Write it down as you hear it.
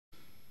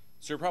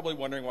So you're probably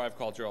wondering why I've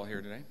called you all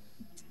here today.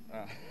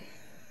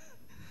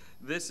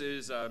 This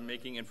is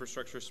making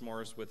infrastructure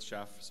s'mores with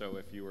Chef. So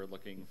if you were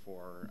looking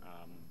for,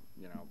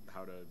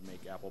 how to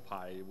make apple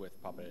pie with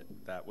Puppet,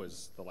 that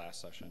was the last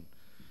session.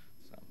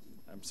 So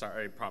I'm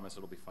sorry. I promise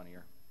it'll be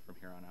funnier from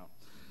here on out.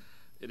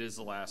 It is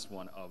the last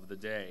one of the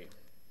day.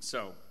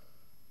 So,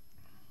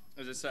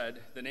 as I said,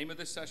 the name of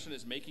this session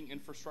is Making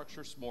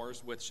Infrastructure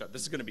S'mores with Chef.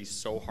 This is going to be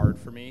so hard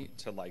for me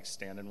to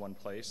stand in one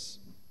place.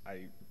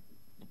 I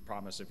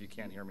promise if you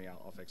can't hear me,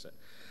 I'll fix it.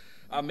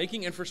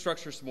 Making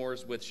Infrastructure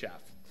S'mores with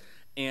Chef.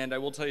 And I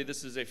will tell you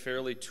this is a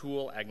fairly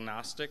tool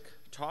agnostic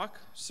talk,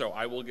 so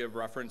I will give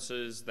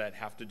references that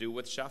have to do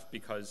with Chef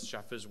because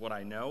Chef is what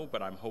I know,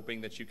 but I'm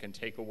hoping that you can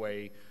take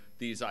away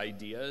these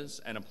ideas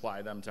and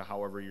apply them to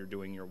however you're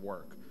doing your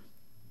work.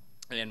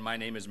 And my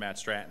name is Matt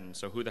Stratton,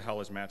 so who the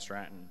hell is Matt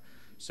Stratton?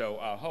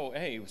 So,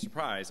 hey,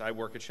 surprise, I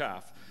work at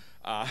Chef.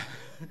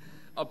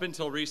 Up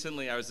until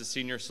recently, I was a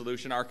senior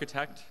solution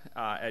architect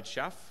at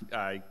Chef.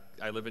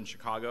 I live in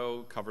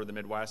Chicago, cover the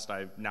Midwest.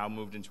 I've now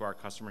moved into our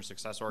customer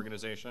success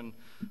organization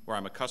where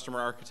I'm a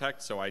customer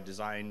architect, so I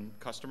design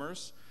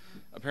customers,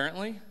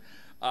 apparently.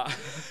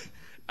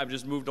 I've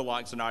just moved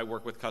along, so now I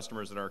work with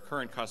customers that are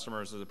current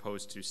customers as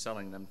opposed to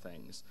selling them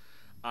things.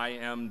 I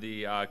am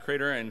the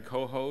creator and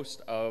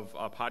co-host of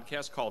a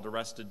podcast called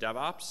Arrested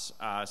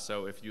DevOps.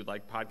 So if you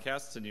like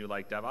podcasts and you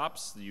like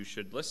DevOps, you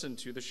should listen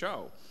to the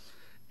show.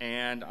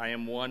 And I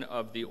am one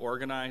of the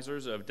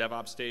organizers of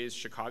DevOps Days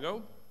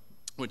Chicago,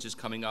 which is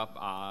coming up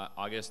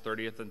August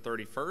 30th and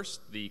 31st.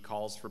 The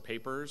calls for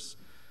papers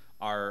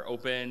are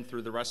open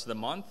through the rest of the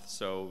month,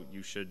 so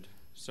you should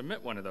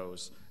submit one of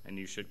those, and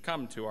you should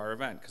come to our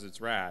event because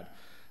it's rad.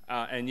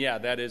 And yeah,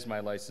 that is my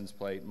license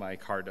plate. My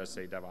car does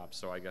say DevOps,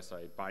 so I guess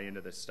I buy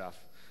into this stuff.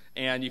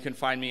 And you can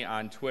find me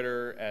on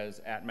Twitter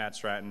as @Matt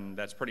Stratton.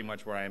 That's pretty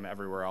much where I am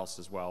everywhere else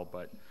as well,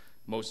 but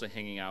mostly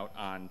hanging out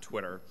on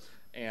Twitter.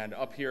 And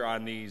up here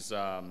on these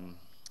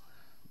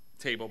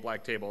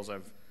black tables,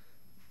 I've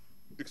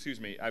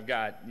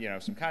got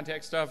some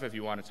contact stuff if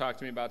you want to talk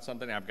to me about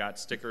something. I've got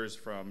stickers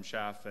from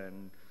Chef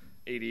and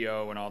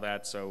ADO and all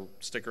that, so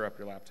sticker up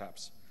your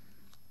laptops.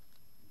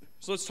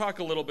 So let's talk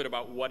a little bit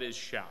about what is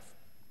Chef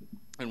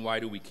and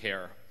why do we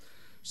care.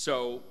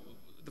 So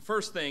the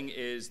first thing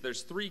is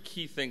there's three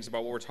key things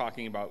about what we're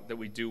talking about that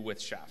we do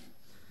with Chef.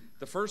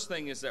 The first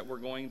thing is that we're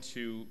going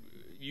to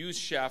use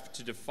Chef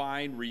to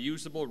define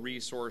reusable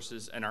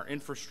resources and our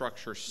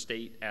infrastructure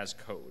state as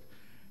code.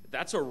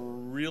 That's a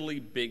really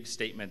big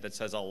statement that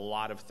says a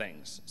lot of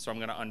things, so I'm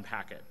going to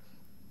unpack it.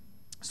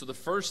 So the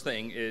first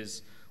thing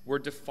is we're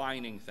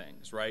defining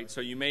things, right?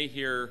 So you may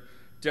hear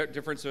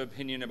difference of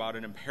opinion about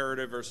an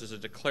imperative versus a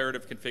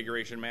declarative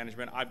configuration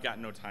management. I've got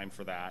no time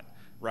for that,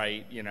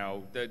 right?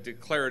 The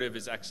declarative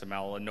is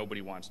XML, and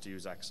nobody wants to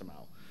use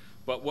XML.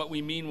 But what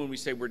we mean when we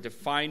say we're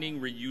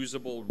defining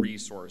reusable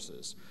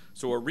resources.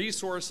 So a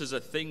resource is a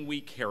thing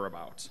we care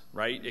about,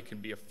 right? It can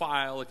be a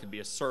file, it can be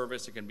a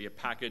service, it can be a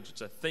package.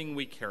 It's a thing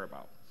we care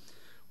about.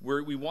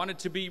 We want it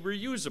to be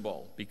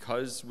reusable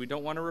because we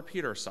don't want to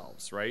repeat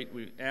ourselves, right?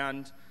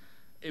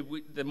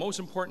 The most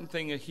important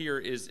thing here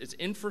is it's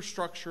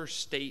infrastructure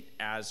state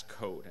as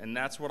code, and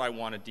that's what I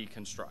want to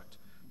deconstruct.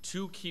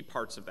 Two key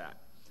parts of that.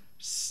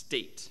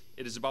 State.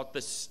 It is about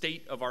the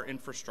state of our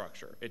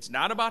infrastructure. It's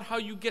not about how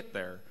you get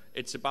there.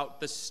 It's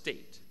about the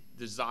state,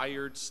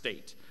 desired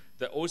state.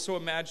 The also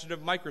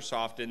imaginative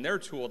Microsoft in their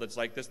tool that's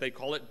like this, they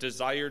call it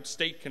desired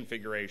state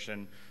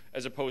configuration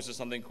as opposed to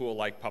something cool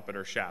like Puppet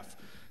or Chef.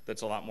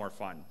 That's a lot more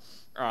fun,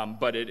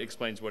 but it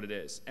explains what it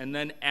is. And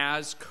then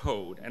as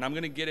code, and I'm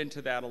going to get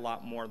into that a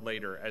lot more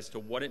later as to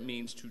what it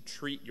means to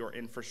treat your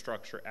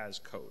infrastructure as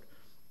code.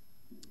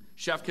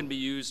 Chef can be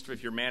used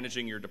if you're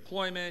managing your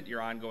deployment,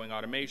 your ongoing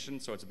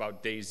automation, so it's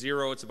about day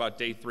 0, it's about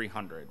day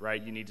 300,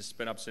 right? You need to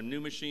spin up some new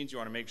machines, you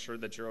want to make sure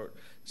that your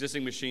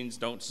existing machines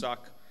don't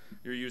suck.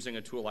 You're using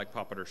a tool like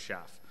Puppet or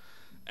Chef.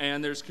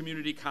 And there's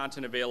community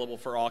content available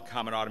for all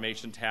common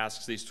automation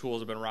tasks. These tools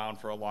have been around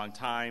for a long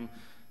time.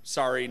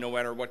 Sorry, no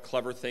matter what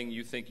clever thing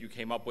you think you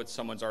came up with,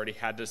 someone's already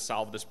had to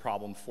solve this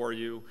problem for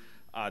you.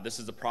 This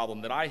is the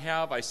problem that I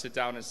have. I sit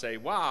down and say,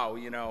 wow,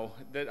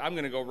 I'm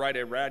going to go write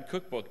a rad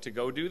cookbook to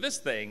go do this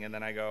thing. And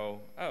then I go,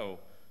 oh,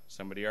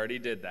 somebody already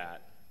did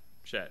that.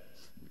 Shit.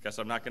 Guess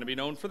I'm not going to be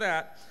known for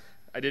that.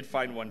 I did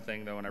find one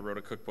thing, though, and I wrote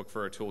a cookbook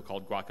for a tool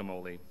called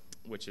Guacamole,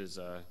 which is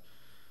a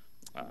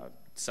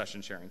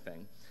session sharing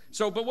thing.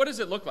 So, but what does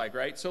it look like,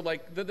 right? So,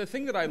 like, the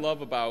thing that I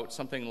love about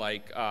something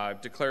like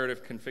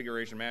declarative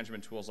configuration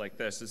management tools like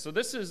this is, so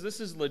this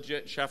is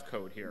legit Chef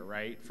code here,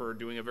 right, for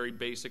doing a very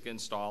basic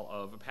install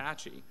of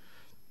Apache.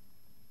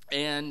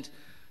 And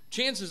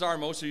chances are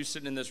most of you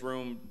sitting in this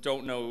room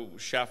don't know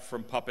Chef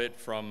from Puppet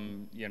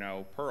from,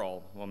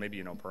 Perl. Well, maybe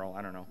you know Perl,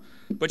 I don't know.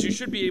 But you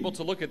should be able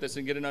to look at this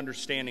and get an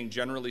understanding,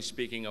 generally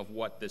speaking, of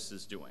what this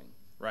is doing,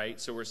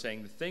 right? So we're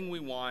saying the thing we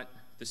want,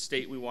 the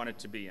state we want it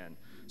to be in.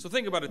 So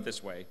think about it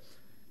this way.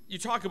 You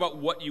talk about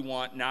what you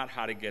want, not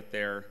how to get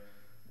there.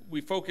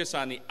 We focus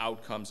on the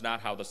outcomes, not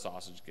how the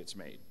sausage gets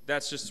made.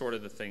 That's just sort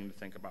of the thing to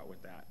think about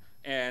with that.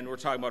 And we're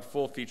talking about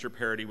full feature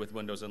parity with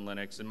Windows and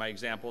Linux. In my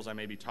examples, I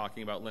may be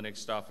talking about Linux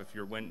stuff. If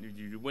you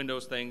do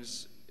Windows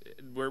things,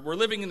 we're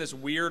living in this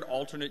weird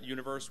alternate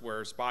universe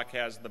where Spock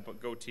has the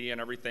goatee and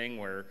everything,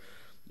 where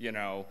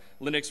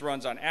Linux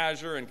runs on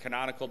Azure and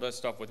Canonical does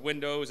stuff with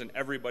Windows, and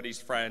everybody's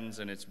friends,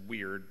 and it's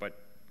weird, but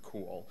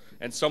cool.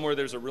 And somewhere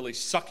there's a really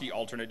sucky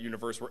alternate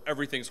universe where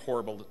everything's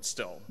horrible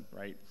still,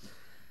 right?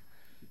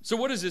 So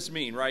what does this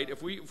mean, right?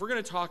 If we're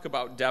going to talk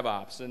about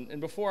DevOps,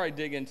 and before I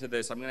dig into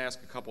this, I'm going to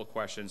ask a couple of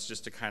questions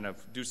just to kind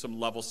of do some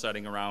level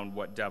setting around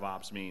what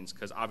DevOps means,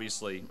 because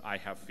obviously I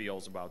have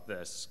feels about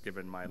this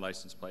given my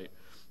license plate.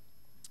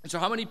 So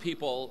how many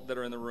people that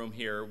are in the room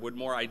here would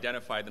more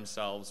identify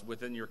themselves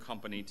within your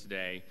company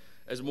today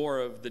as more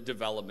of the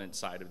development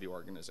side of the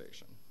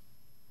organization?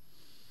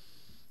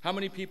 How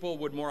many people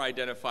would more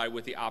identify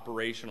with the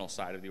operational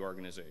side of the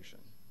organization?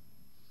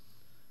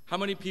 How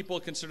many people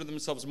consider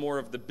themselves more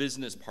of the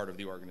business part of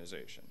the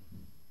organization?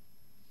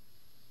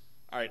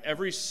 All right,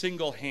 every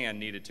single hand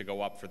needed to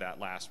go up for that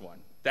last one.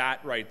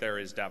 That right there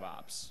is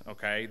DevOps,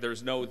 okay?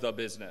 There's no the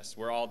business.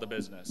 We're all the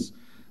business.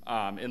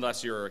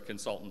 Unless you're a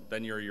consultant,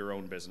 then you're your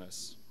own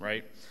business,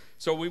 right?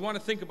 So we want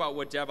to think about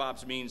what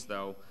DevOps means,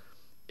 though.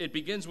 It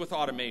begins with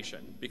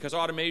automation, because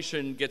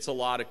automation gets a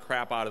lot of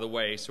crap out of the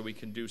way so we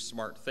can do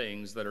smart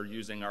things that are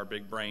using our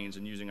big brains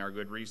and using our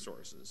good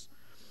resources.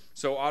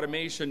 So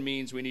automation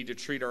means we need to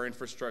treat our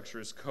infrastructure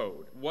as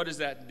code. What does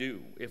that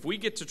do? If we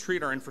get to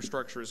treat our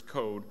infrastructure as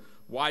code,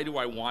 why do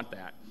I want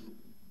that?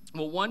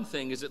 Well, one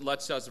thing is it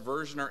lets us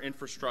version our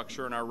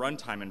infrastructure in our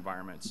runtime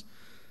environments.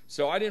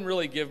 So I didn't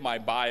really give my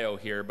bio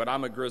here, but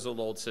I'm a grizzled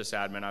old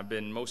sysadmin. I've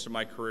been most of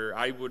my career,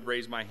 I would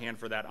raise my hand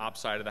for that ops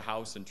side of the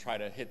house and try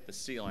to hit the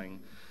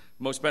ceiling.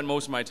 Spent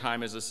most of my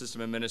time as a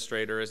system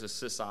administrator, as a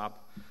sysop,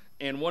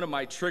 and one of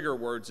my trigger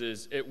words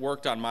is, it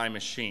worked on my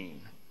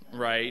machine,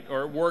 right?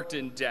 Or it worked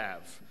in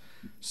dev.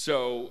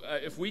 So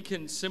if we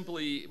can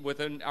simply,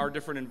 within our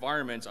different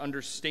environments,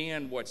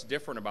 understand what's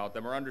different about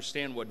them, or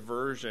understand what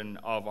version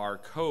of our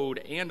code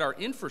and our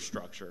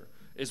infrastructure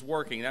is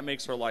working, that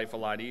makes our life a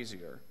lot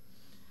easier.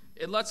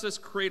 It lets us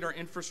create our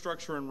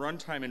infrastructure and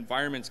runtime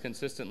environments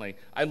consistently.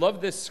 I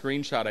love this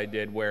screenshot I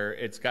did where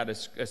it's got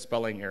a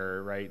spelling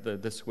error, right? The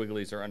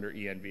squigglies are under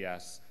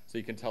ENVS. So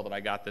you can tell that I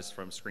got this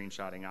from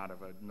screenshotting out of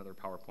another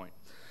PowerPoint.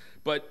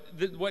 But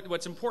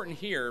what's important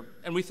here,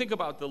 and we think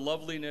about the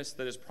loveliness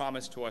that is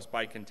promised to us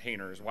by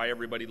containers, why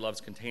everybody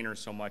loves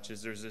containers so much,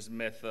 is there's this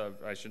myth of,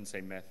 I shouldn't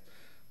say myth,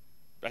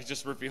 I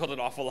just revealed an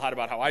awful lot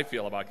about how I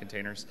feel about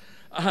containers.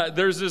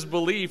 There's this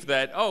belief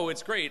that, oh,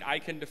 it's great, I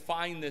can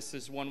define this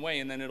as one way,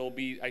 and then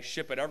I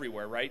ship it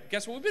everywhere, right?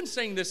 Guess what? We've been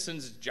saying this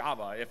since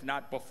Java, if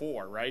not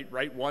before, right?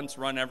 Write once,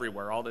 run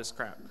everywhere, all this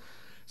crap.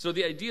 So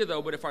the idea,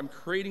 though, but if I'm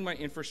creating my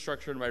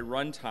infrastructure and my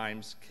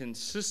runtimes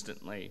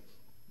consistently,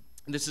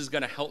 this is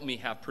going to help me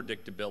have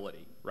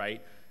predictability, right?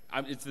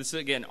 This,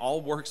 again, all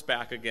works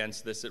back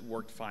against this. It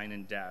worked fine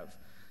in dev.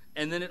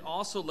 And then it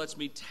also lets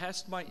me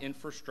test my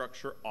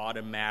infrastructure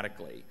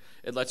automatically.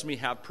 It lets me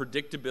have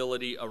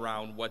predictability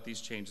around what these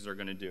changes are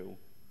going to do.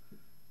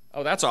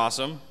 Oh, that's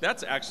awesome.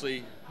 That's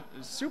actually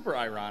super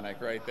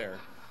ironic right there.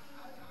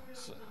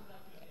 So,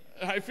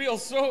 I feel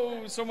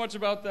so much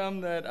about them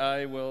that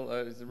I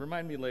will,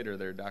 remind me later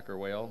there, Dr.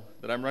 Whale,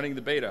 that I'm running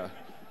the beta.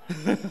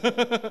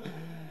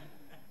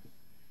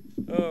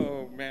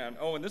 Oh, man.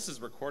 Oh, and this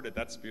is recorded.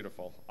 That's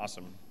beautiful.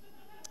 Awesome.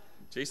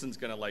 Jason's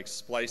going to like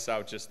splice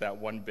out just that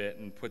one bit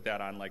and put that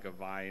on like a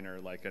Vine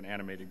or like an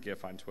animated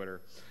GIF on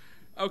Twitter.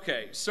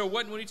 Okay, so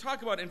when you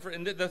talk about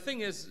and the thing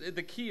is,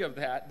 the key of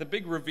that, the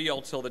big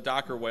reveal till the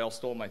Docker whale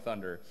stole my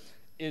thunder,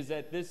 is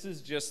that this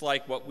is just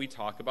like what we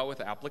talk about with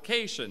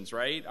applications,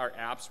 right? Our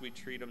apps, we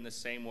treat them the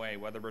same way,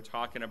 whether we're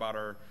talking about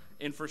our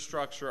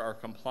infrastructure, our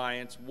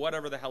compliance,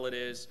 whatever the hell it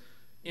is.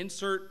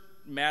 Insert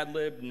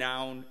madlib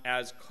noun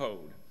as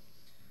code.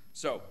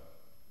 So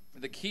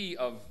the key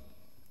of...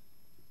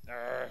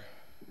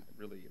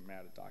 really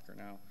mad at Docker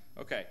now.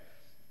 Okay,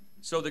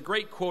 so the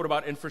great quote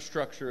about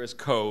infrastructure as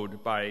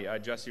code by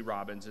Jesse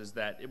Robbins is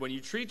that when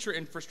you treat your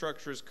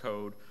infrastructure as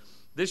code,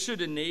 this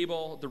should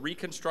enable the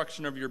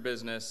reconstruction of your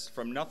business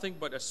from nothing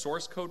but a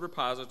source code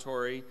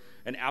repository,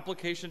 an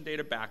application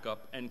data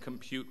backup, and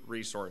compute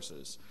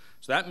resources.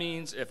 So that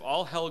means if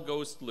all hell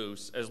goes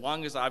loose, as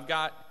long as I've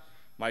got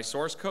my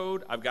source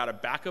code, I've got a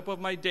backup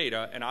of my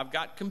data, and I've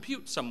got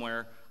compute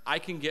somewhere, I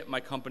can get my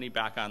company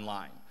back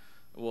online.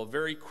 We'll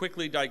very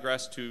quickly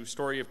digress to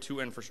story of two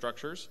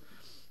infrastructures.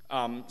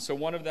 So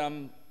one of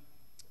them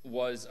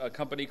was a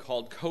company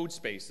called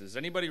Codespaces.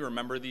 Anybody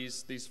remember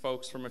these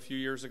folks from a few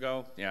years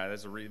ago? Yeah,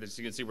 you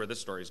can see where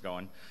this story is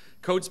going.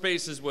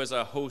 Codespaces was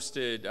a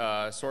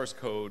hosted source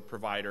code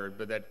provider,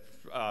 but that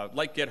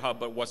like GitHub,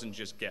 but wasn't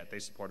just Git. They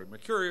supported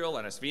Mercurial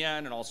and SVN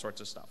and all sorts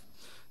of stuff.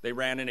 They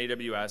ran in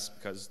AWS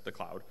because the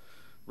cloud,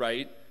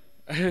 right?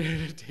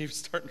 Dave's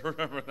starting to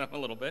remember them a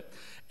little bit.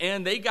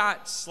 And they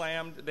got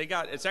slammed.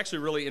 It's actually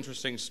a really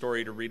interesting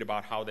story to read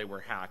about how they were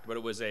hacked, but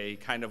it was a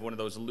kind of one of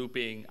those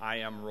looping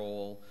IAM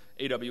role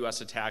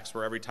AWS attacks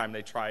where every time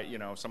they try,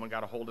 someone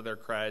got a hold of their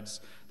creds,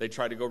 they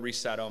tried to go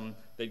reset them,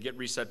 they'd get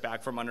reset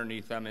back from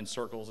underneath them in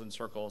circles and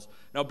circles.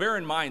 Now bear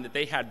in mind that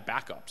they had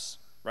backups,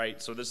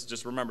 right? So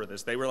just remember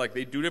this. They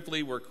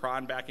dutifully were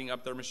cron backing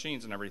up their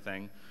machines and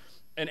everything.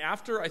 And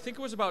after, I think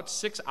it was about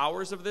 6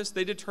 hours of this,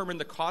 they determined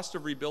the cost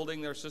of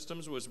rebuilding their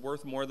systems was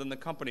worth more than the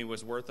company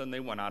was worth, and they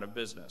went out of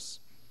business.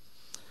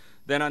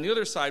 Then on the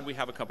other side, we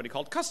have a company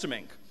called Custom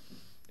Ink.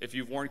 If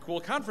you've worn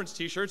cool conference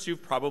t-shirts,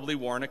 you've probably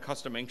worn a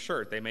Custom Ink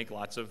shirt. They make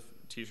lots of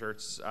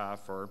t-shirts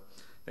for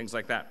things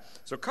like that.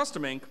 So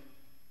Custom Ink,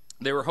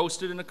 they were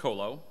hosted in a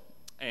colo,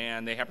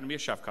 and they happen to be a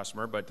Chef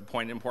customer, but the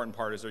important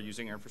part is they're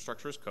using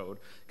infrastructure as code.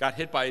 Got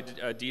hit by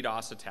a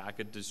DDoS attack,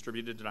 a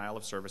distributed denial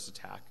of service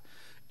attack.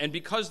 And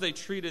because they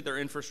treated their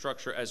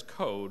infrastructure as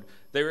code,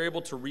 they were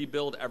able to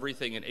rebuild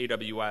everything in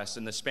AWS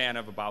in the span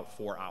of about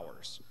 4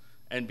 hours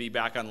and be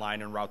back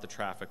online and route the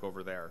traffic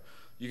over there.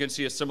 You can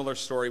see a similar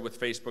story with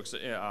Facebook's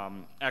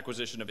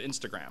acquisition of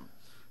Instagram.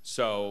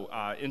 So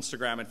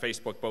Instagram and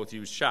Facebook both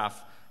use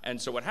Chef. And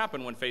so what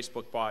happened when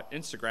Facebook bought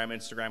Instagram,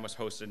 Instagram was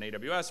hosted in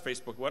AWS.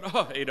 Facebook went,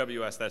 oh,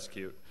 AWS, that's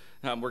cute.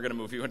 We're going to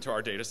move you into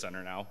our data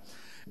center now.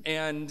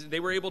 And they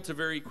were able to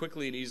very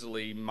quickly and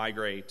easily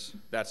migrate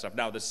that stuff.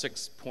 Now, the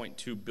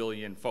 6.2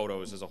 billion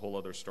photos is a whole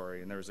other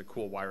story, and there's a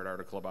cool Wired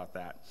article about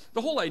that.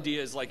 The whole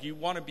idea is you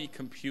want to be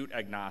compute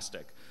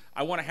agnostic.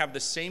 I want to have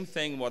the same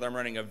thing whether I'm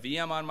running a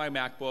VM on my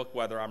MacBook,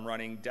 whether I'm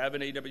running dev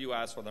in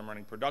AWS, whether I'm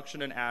running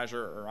production in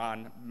Azure, or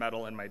on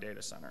Metal in my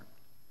data center.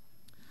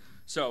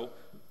 So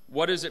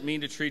what does it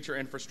mean to treat your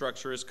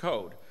infrastructure as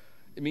code?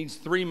 It means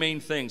three main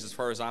things as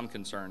far as I'm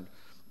concerned.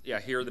 Yeah,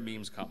 here the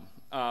memes come.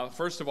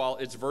 First of all,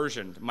 it's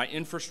versioned. My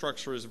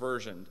infrastructure is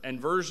versioned.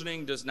 And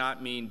versioning does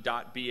not mean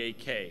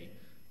 .bak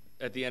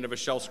at the end of a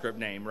shell script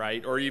name,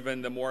 right? Or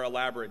even the more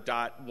elaborate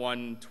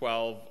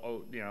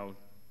 .112,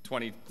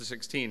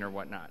 2016 or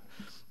whatnot.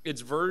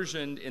 It's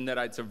versioned in that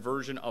it's a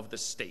version of the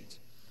state.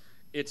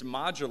 It's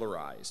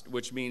modularized,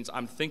 which means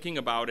I'm thinking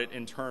about it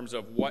in terms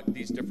of what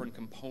these different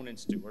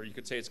components do, or you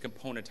could say it's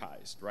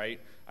componentized, right?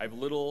 I have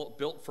little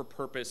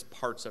built-for-purpose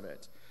parts of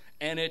it,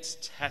 and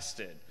it's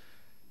tested.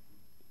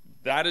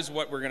 That is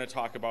what we're going to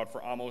talk about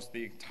for almost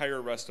the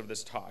entire rest of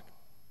this talk,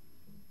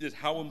 is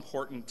how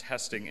important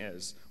testing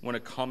is when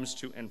it comes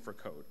to infra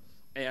code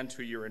and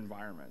to your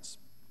environments.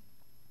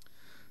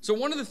 So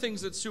one of the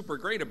things that's super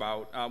great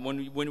about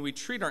when we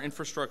treat our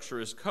infrastructure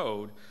as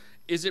code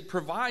is it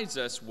provides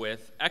us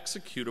with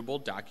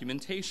executable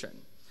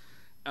documentation.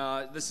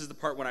 This is the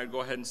part when I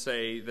go ahead and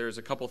say there's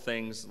a couple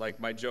things, like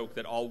my joke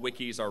that all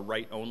wikis are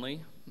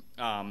write-only.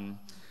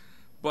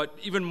 But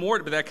even more,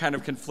 but that kind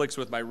of conflicts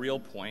with my real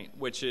point,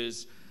 which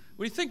is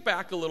we think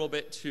back a little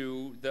bit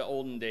to the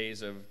olden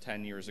days of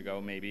 10 years ago,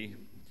 maybe.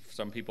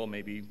 Some people,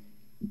 maybe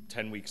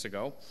 10 weeks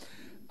ago.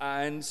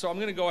 And so I'm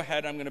going to go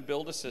ahead, I'm going to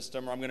build a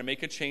system, or I'm going to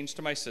make a change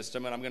to my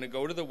system, and I'm going to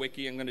go to the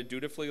wiki, I'm going to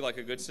dutifully, like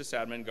a good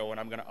sysadmin, go and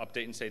I'm going to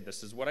update and say,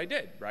 this is what I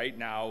did, right?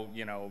 Now,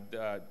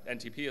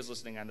 NTP is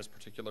listening on this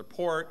particular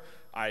port.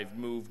 I've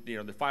moved,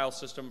 the file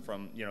system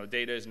from,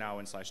 data is now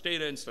in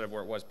 /data instead of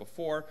where it was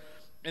before.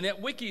 And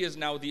that wiki is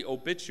now the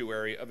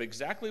obituary of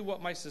exactly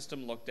what my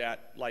system looked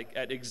at,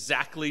 at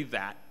exactly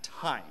that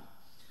time.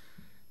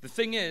 The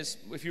thing is,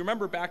 if you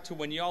remember back to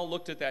when y'all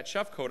looked at that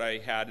Chef code I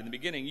had in the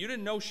beginning, you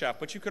didn't know Chef,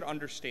 but you could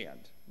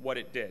understand what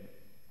it did.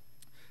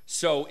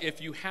 So if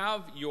you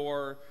have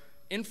your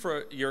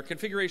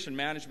configuration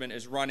management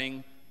is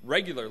running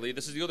regularly,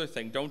 this is the other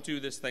thing, don't do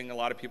this thing, a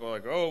lot of people are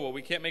like, oh, well,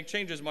 we can't make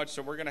changes much,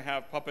 so we're going to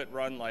have Puppet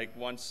run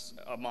once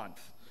a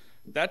month.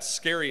 That's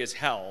scary as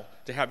hell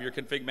to have your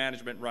config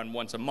management run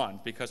once a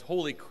month, because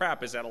holy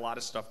crap, is that a lot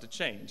of stuff to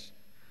change.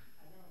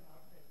 I know an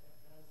outfit that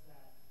does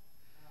that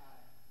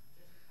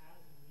just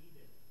as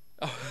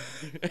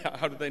needed. Oh,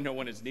 how do they know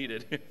when it's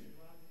needed? Run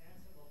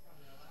Ansible from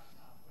their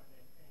laptop when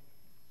they think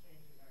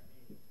changes are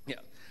needed.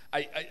 Yeah,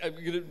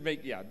 I'm going to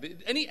make,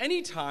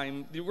 any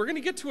time, we're going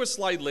to get to a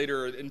slide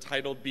later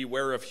entitled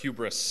Beware of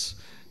Hubris.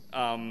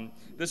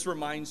 This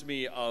reminds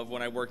me of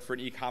when I worked for an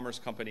e-commerce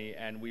company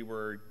and we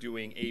were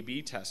doing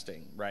A/B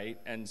testing, right?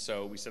 And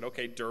so we said,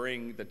 okay,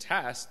 during the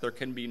test, there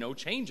can be no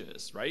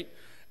changes, right?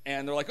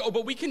 And they're like, oh,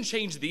 but we can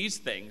change these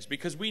things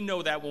because we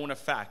know that won't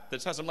affect the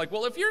test. I'm like,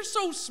 well, if you're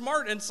so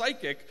smart and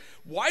psychic,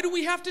 why do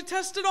we have to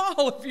test it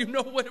all if you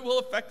know what it will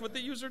affect what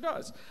the user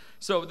does?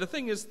 So the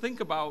thing is, think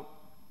about,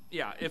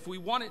 if we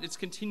want it, it's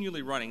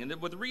continually running. And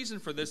the reason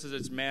for this is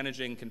it's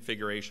managing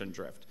configuration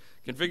drift.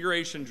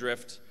 Configuration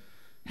drift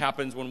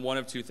happens when one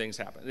of two things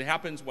happen. It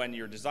happens when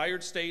your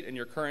desired state and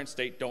your current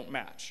state don't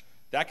match.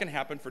 That can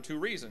happen for two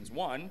reasons.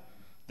 One,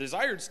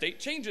 desired state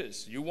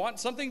changes. You want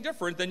something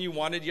different than you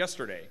wanted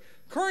yesterday.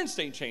 Current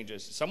state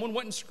changes. Someone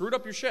went and screwed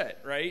up your shit,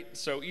 right?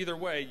 So either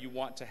way, you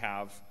want to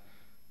have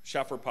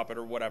Chef or Puppet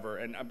or whatever.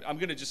 And I'm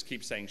going to just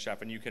keep saying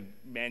Chef, and you can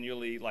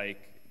manually,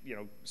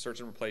 search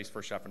and replace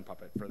for Chef and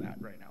Puppet for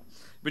that right now.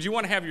 But you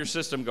want to have your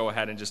system go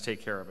ahead and just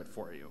take care of it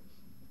for you.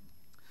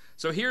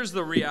 So here's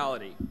the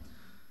reality.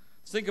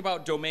 Think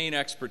about domain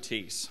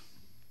expertise.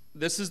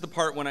 This is the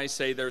part when I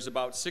say there's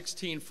about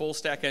 16 full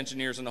stack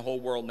engineers in the whole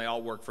world and they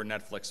all work for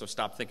Netflix, so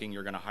stop thinking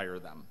you're going to hire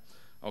them,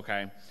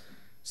 okay?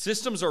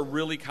 Systems are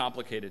really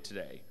complicated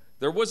today.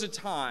 There was a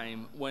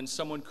time when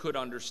someone could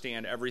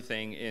understand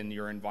everything in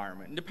your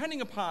environment. And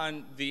depending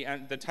upon the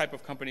type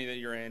of company that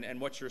you're in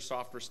and what your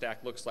software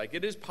stack looks like,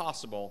 it is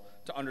possible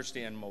to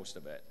understand most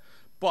of it.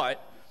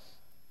 But,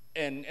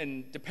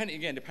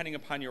 depending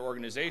upon your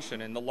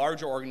organization, and the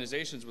larger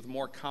organizations with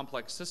more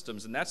complex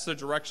systems, and that's the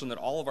direction that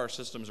all of our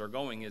systems are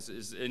going,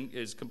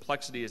 is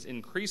complexity is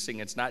increasing,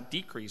 it's not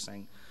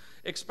decreasing.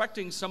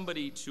 Expecting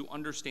somebody to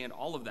understand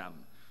all of them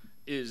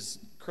is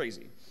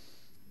crazy.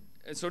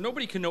 And so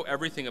nobody can know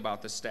everything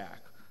about the stack.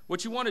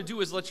 What you want to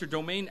do is let your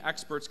domain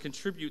experts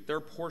contribute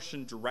their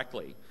portion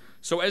directly.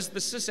 So as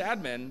the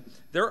sysadmin,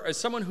 as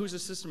someone who's a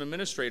system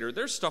administrator,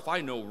 there's stuff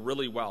I know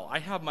really well. I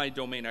have my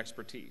domain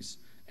expertise.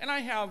 And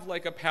I have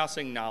like a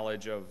passing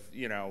knowledge of,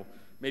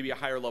 maybe a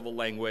higher level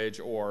language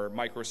or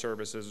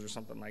microservices or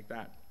something like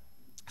that.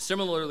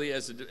 Similarly,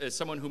 as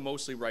someone who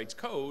mostly writes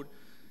code,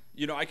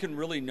 I can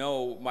really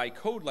know my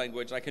code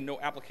language, I can know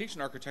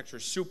application architecture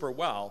super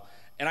well,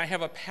 and I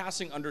have a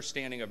passing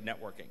understanding of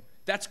networking.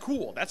 That's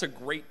cool, that's a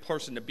great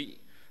person to be.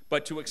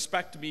 But to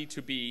expect me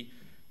to be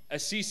a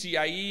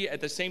CCIE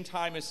at the same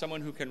time as someone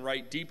who can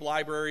write deep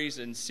libraries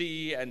in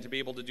C and to be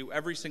able to do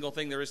every single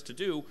thing there is to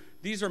do,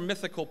 these are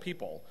mythical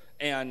people.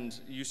 And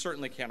you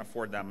certainly can't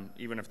afford them,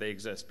 even if they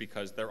exist,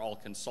 because they're all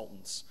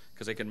consultants,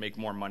 because they can make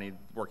more money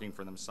working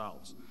for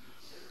themselves.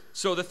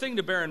 So the thing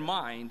to bear in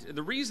mind,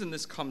 the reason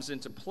this comes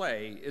into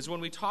play is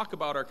when we talk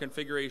about our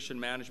configuration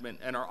management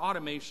and our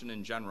automation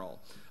in general.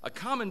 A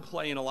common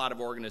play in a lot of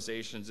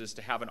organizations is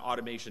to have an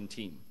automation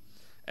team.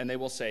 And they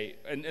will say,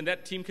 and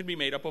that team can be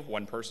made up of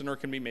one person or it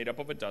can be made up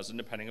of a dozen,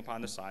 depending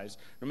upon the size.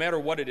 No matter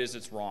what it is,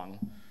 it's wrong.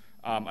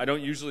 I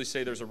don't usually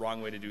say there's a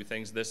wrong way to do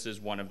things. This is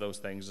one of those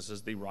things. This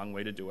is the wrong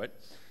way to do it.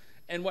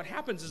 And what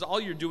happens is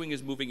all you're doing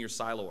is moving your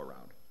silo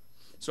around.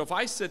 So if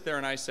I sit there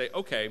and I say,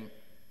 okay,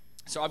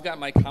 so I've got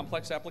my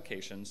complex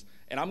applications,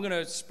 and I'm going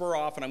to spur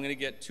off, and I'm going to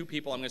get two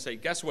people. I'm going to say,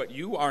 guess what?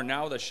 You are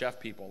now the chef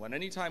people. And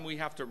anytime we're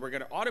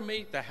going to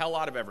automate the hell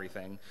out of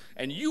everything,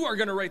 and you are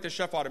going to write the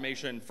chef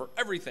automation for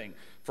everything,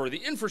 for the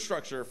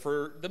infrastructure,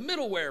 for the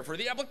middleware, for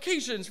the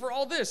applications, for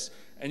all this.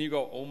 And you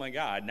go, oh my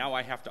God, now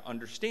I have to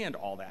understand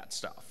all that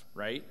stuff,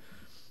 right?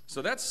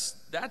 So that's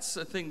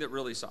a thing that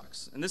really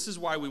sucks. And this is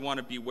why we want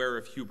to beware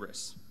of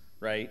hubris,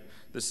 right?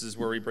 This is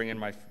where we bring in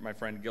my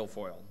friend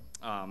Guilfoyle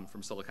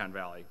from Silicon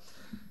Valley,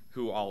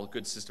 who all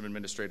good system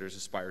administrators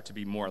aspire to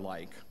be more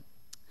like.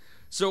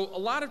 So a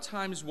lot of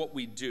times what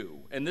we do,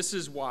 and this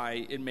is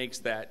why it makes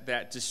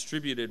that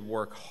distributed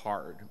work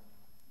hard,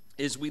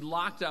 is we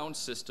lock down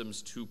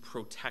systems to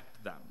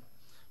protect them,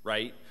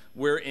 right?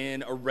 We're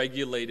in a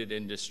regulated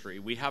industry.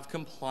 We have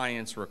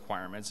compliance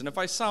requirements. And if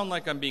I sound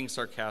like I'm being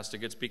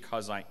sarcastic, it's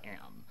because I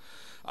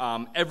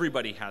am.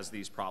 Everybody has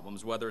these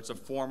problems, whether it's a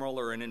formal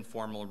or an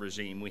informal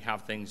regime. We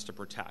have things to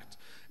protect.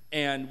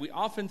 And we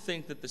often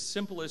think that the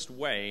simplest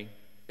way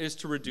is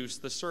to reduce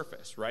the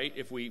surface, right?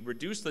 If we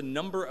reduce the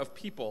number of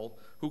people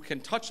who can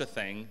touch a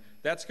thing,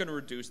 that's going to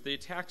reduce the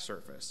attack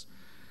surface.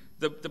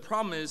 The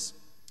problem is,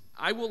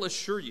 I will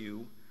assure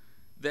you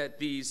that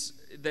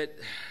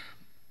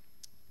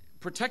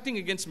protecting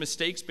against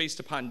mistakes based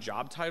upon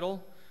job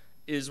title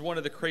is one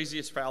of the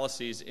craziest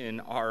fallacies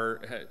in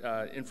our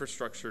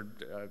infrastructure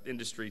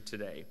industry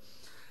today.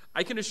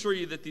 I can assure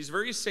you that these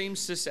very same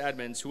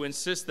sysadmins who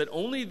insist that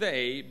only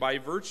they, by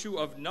virtue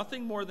of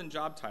nothing more than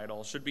job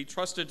title, should be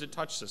trusted to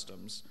touch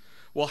systems,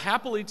 will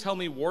happily tell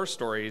me war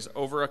stories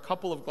over a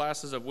couple of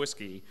glasses of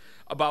whiskey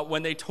about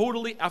when they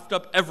totally effed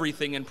up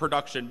everything in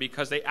production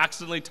because they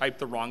accidentally typed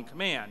the wrong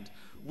command.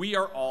 We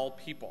are all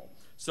people.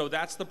 So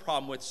that's the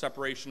problem with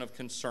separation of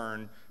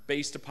concern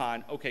based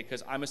upon, okay,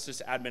 because I'm a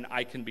sysadmin,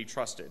 I can be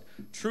trusted.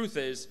 Truth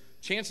is,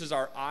 chances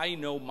are I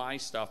know my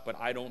stuff, but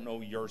I don't know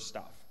your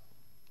stuff.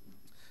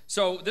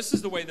 So this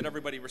is the way that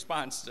everybody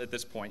responds at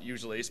this point,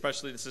 usually,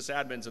 especially the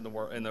sysadmins in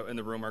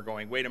the room are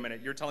going, wait a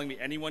minute, you're telling me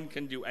anyone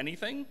can do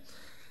anything?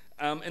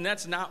 And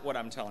that's not what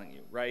I'm telling you,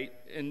 right?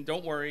 And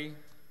don't worry,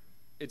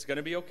 it's going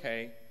to be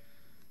okay.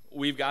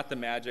 We've got the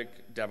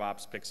magic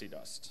DevOps pixie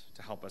dust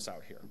to help us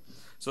out here.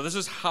 So this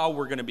is how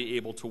we're going to be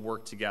able to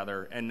work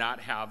together and not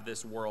have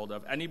this world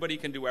of anybody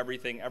can do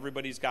everything,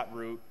 everybody's got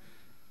root,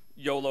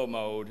 YOLO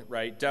mode,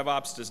 right?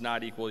 DevOps does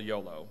not equal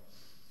YOLO.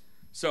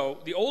 So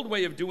the old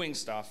way of doing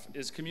stuff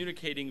is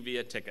communicating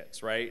via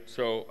tickets, right?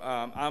 So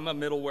I'm a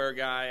middleware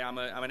guy, I'm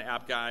an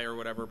app guy or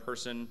whatever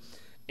person,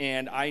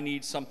 and I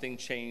need something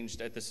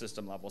changed at the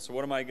system level. So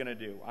what am I going to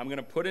do? I'm going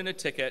to put in a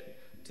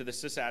ticket to the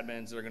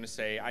sysadmins that are going to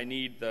say, I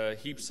need the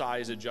heap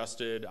size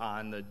adjusted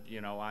on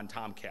on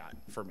Tomcat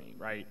for me,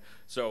 right?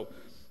 So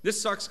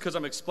this sucks because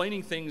I'm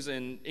explaining things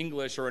in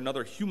English or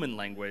another human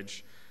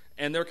language,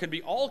 and there can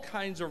be all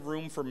kinds of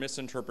room for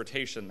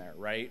misinterpretation there,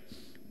 right?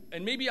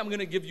 And maybe I'm going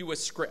to give you a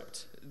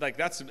script. Like,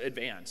 that's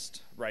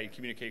advanced, right,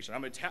 communication.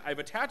 I've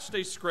attached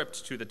a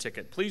script to the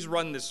ticket. Please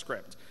run this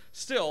script.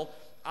 Still,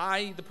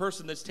 the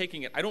person that's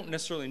taking it, I don't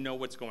necessarily know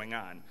what's going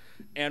on.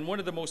 And one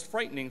of the most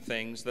frightening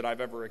things that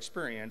I've ever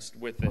experienced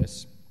with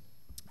this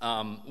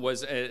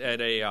was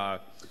at a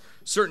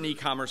certain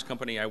e-commerce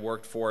company I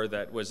worked for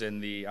that was in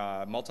the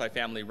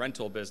multifamily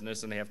rental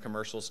business, and they have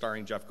commercials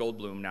starring Jeff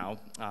Goldblum now.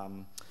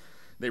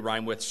 They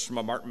rhyme with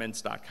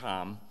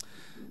schmamartments.com.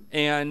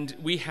 And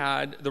we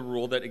had the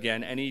rule that,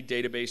 again, any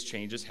database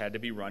changes had to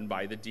be run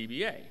by the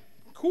DBA.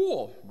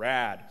 Cool,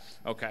 rad.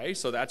 Okay,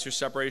 so that's your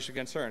separation of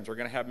concerns. We're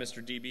going to have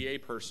Mr.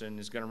 DBA person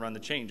is going to run the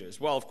changes.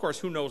 Well, of course,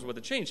 who knows what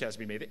the change has to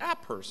be made? The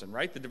app person,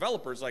 right? The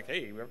developer's like,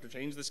 hey, we have to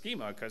change the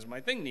schema because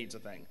my thing needs a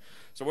thing.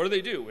 So what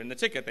do? In the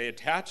ticket, they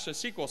attach a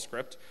SQL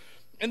script,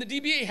 and the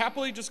DBA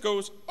happily just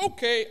goes,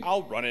 okay,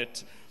 I'll run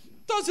it.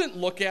 Doesn't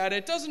look at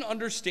it, doesn't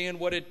understand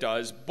what it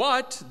does,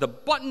 but the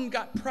button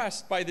got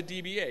pressed by the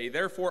DBA.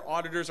 Therefore,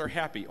 auditors are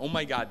happy. Oh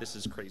my God, this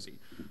is crazy.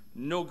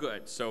 No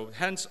good. So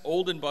hence,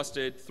 old and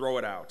busted, throw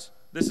it out.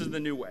 This is the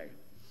new way.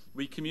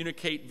 We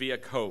communicate via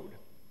code,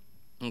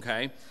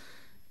 okay?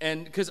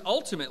 And because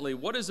ultimately,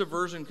 what is a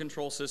version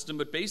control system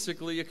but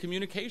basically a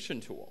communication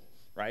tool,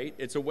 right?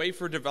 It's a way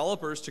for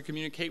developers to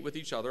communicate with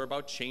each other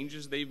about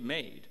changes they've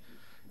made,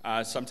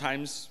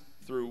 sometimes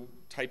through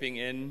typing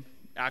in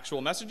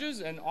actual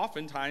messages, and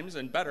oftentimes,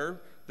 and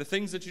better, the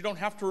things that you don't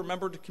have to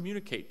remember to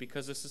communicate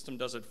because the system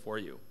does it for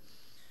you.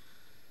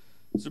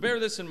 So bear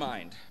this in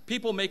mind.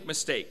 People make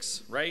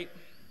mistakes, right?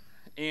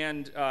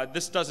 And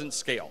this doesn't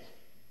scale.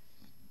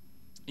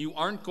 You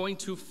aren't going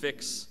to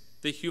fix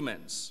the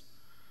humans.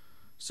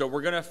 So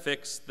we're going to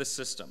fix the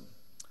system.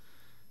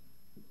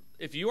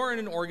 If you are in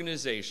an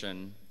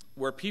organization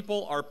where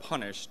people are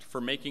punished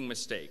for making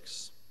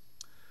mistakes,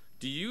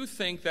 do you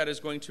think that is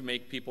going to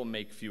make people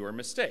make fewer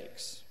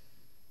mistakes?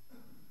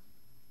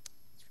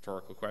 It's a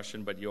rhetorical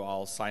question, but you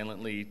all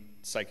silently,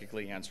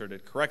 psychically answered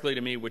it correctly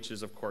to me, which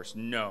is, of course,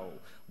 no.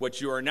 What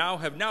you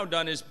have now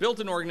done is built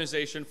an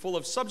organization full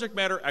of subject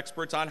matter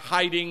experts on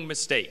hiding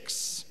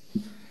mistakes.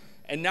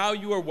 And now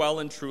you are well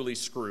and truly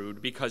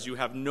screwed because you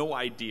have no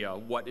idea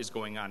what is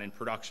going on in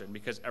production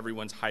because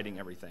everyone's hiding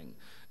everything.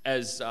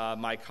 As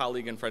my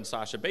colleague and friend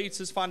Sasha Bates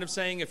is fond of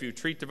saying, if you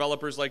treat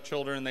developers like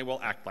children, they will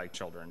act like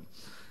children.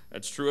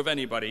 That's true of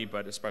anybody,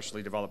 but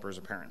especially developers,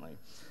 apparently.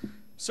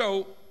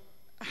 So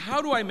how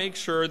do I make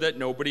sure that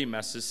nobody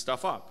messes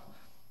stuff up?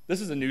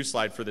 This is a new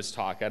slide for this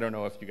talk. I don't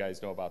know if you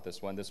guys know about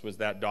this one. This was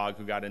that dog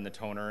who got in the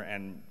toner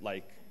and,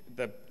 like,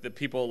 the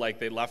people, like,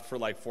 they left for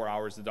like 4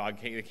 hours. The dog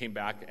came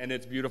back, and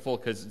it's beautiful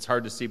because it's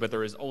hard to see, but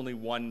there is only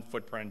one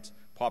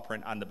paw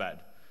print on the bed.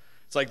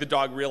 It's like the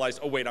dog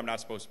realized, oh wait, I'm not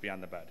supposed to be on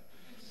the bed.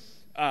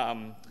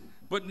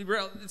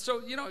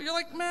 So you're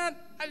like, man,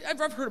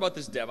 I've heard about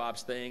this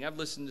DevOps thing. I've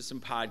listened to some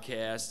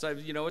podcasts.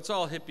 It's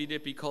all hippy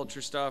dippy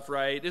culture stuff,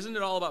 right? Isn't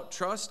it all about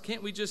trust?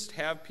 Can't we just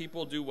have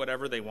people do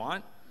whatever they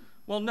want?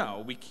 Well,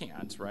 no, we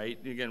can't, right?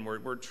 Again,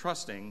 we're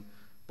trusting,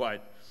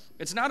 but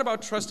it's not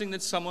about trusting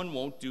that someone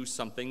won't do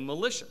something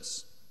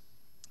malicious.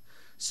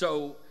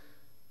 So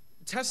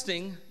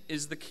testing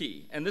is the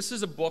key. And this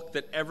is a book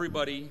that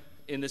everybody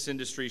in this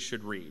industry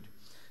should read.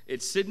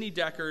 It's Sidney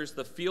Decker's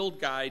The Field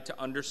Guide to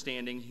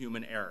Understanding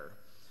Human Error.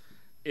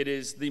 It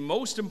is the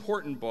most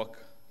important book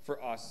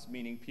for us,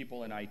 meaning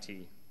people in IT,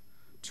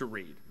 to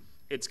read.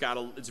 It's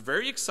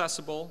very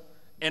accessible,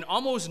 and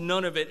almost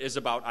none of it is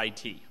about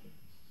IT.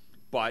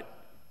 But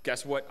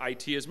guess what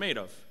IT is made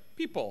of?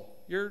 People.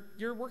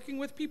 You're working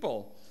with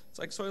people. It's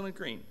like Soylent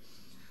Green.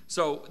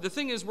 So the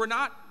thing is, we're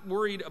not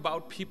worried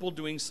about people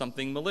doing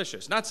something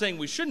malicious. Not saying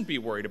we shouldn't be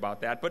worried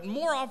about that, but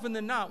more often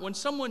than not, when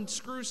someone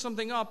screws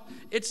something up,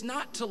 it's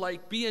not to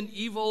like be an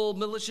evil,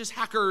 malicious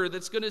hacker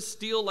that's going to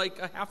steal like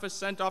a half a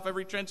cent off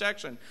every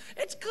transaction.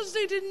 It's because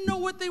they didn't know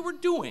what they were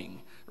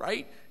doing,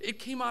 right? It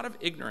came out of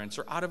ignorance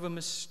or out of a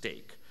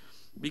mistake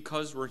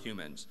because we're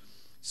humans.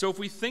 So if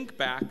we think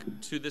back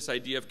to this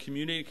idea of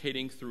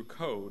communicating through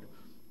code,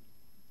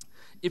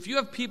 if you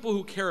have people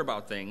who care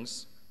about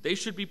things, they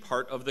should be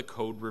part of the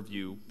code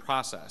review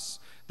process.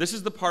 This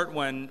is the part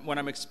when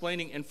I'm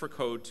explaining infra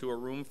code to a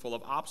room full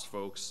of ops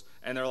folks,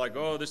 and they're like,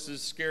 oh, this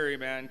is scary,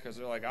 man, because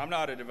they're like, I'm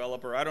not a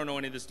developer. I don't know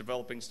any of this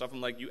developing stuff. I'm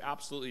like, you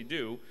absolutely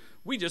do.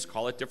 We just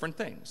call it different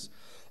things.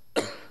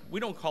 We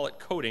don't call it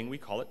coding. We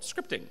call it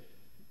scripting.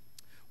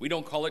 We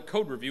don't call it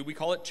code review. We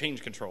call it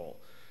change control.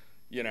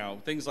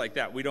 Things like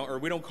that. We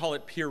don't call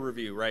it peer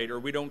review, right? Or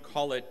we don't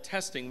call it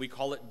testing, we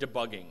call it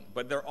debugging.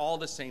 But they're all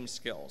the same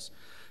skills.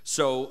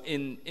 So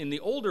in the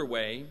older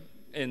way,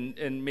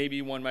 and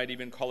maybe one might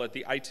even call it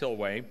the ITIL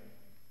way,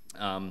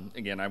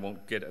 again, I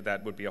won't get,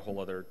 that would be a whole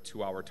other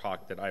 2-hour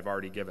talk that I've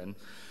already given.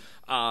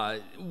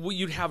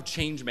 You'd have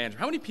change management.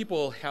 How many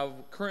people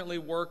currently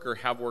work or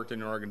have worked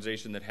in an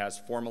organization that has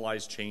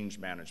formalized change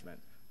management?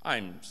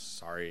 I'm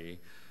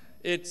sorry.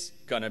 It's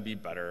gonna be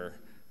better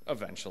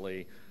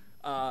eventually.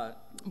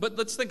 But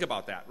let's think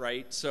about that,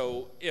 right?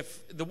 So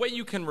if the way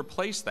you can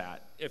replace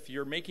that, if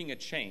you're making a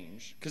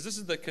change, because this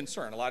is the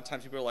concern. A lot of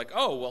times people are like,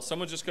 oh, well,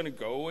 someone's just going to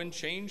go and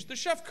change the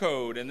chef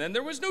code, and then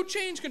there was no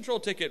change control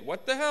ticket.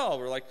 What the hell?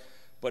 We're like,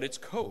 but it's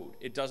code.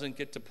 It doesn't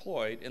get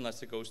deployed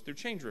unless it goes through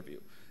change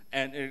review.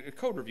 and a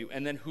code review.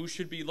 And then who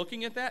should be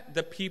looking at that?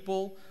 The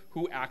people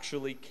who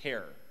actually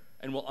care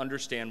and will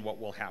understand what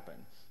will happen.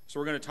 So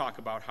we're going to talk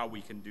about how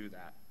we can do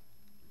that.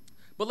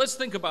 But let's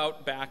think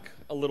about back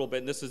a little bit,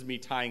 and this is me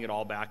tying it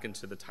all back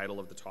into the title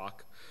of the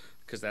talk,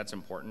 because that's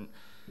important.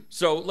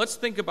 So let's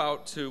think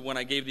about to when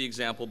I gave the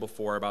example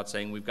before about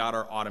saying we've got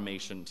our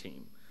automation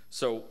team.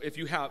 So if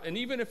you have, and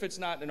even if it's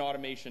not an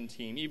automation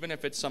team, even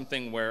if it's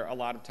something where a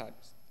lot of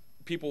times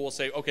people will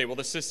say, okay, well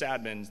the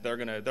sysadmins, they're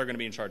gonna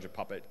be in charge of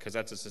Puppet, because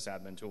that's a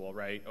sysadmin tool,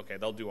 right? Okay,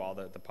 they'll do all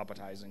the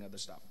puppetizing of the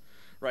stuff,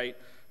 right?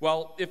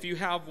 Well, if you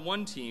have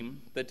one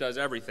team that does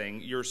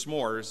everything, your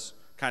s'mores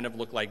kind of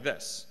look like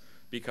this,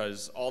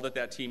 because all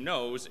that team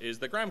knows is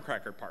the graham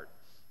cracker part,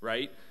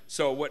 right?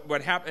 So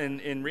what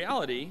happened in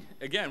reality,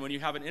 again, when you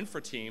have an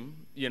infra team,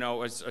 you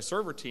know, a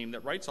server team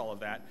that writes all of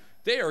that,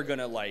 they are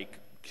gonna like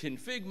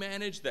config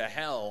manage the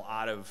hell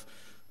out of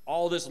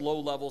all this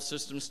low-level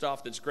system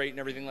stuff that's great and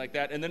everything like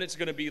that, and then it's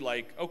gonna be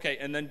like, okay,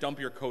 and then dump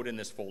your code in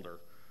this folder,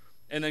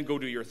 and then go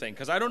do your thing,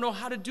 because I don't know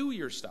how to do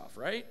your stuff,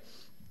 right?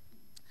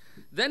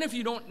 Then if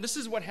you don't, this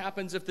is what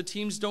happens if the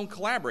teams don't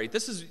collaborate.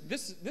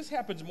 This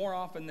happens more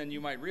often than you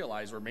might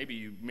realize, or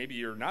maybe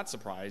you're not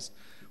surprised,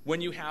 when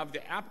you have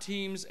the app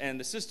teams and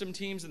the system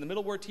teams and the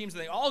middleware teams,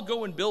 and they all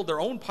go and build their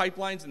own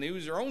pipelines and they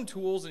use their own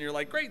tools, and you're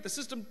like, great, the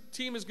system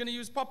team is going to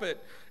use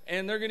Puppet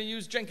and they're going to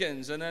use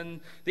Jenkins, and then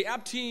the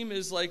app team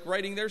is like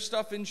writing their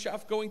stuff in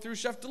Chef, going through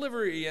Chef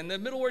delivery, and the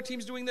middleware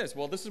team's doing this.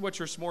 Well, this is what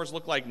your s'mores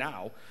look like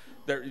now.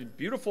 They're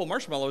beautiful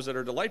marshmallows that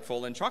are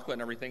delightful and chocolate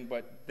and everything,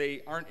 but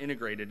they aren't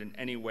integrated in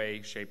any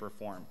way, shape, or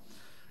form.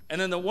 And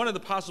then one of the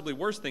possibly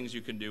worst things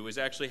you can do is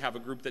actually have a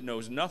group that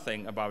knows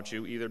nothing about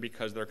you, either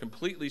because they're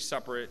completely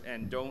separate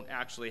and don't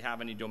actually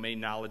have any domain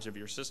knowledge of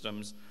your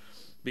systems,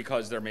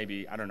 because there may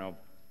be, I don't know,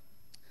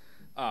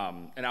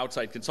 an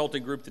outside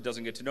consulting group that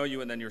doesn't get to know you,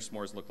 and then your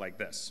s'mores look like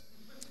this.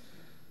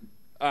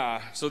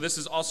 So this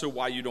is also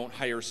why you don't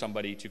hire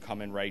somebody to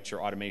come and write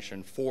your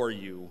automation for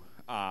you.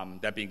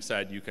 That being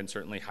said, you can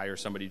certainly hire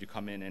somebody to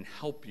come in and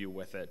help you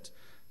with it.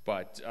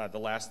 But the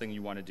last thing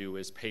you want to do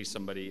is pay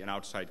somebody, an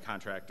outside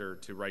contractor,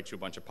 to write you a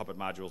bunch of Puppet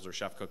modules or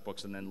Chef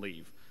cookbooks and then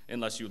leave,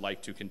 unless you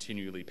like to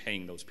continually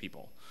paying those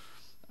people.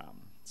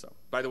 So,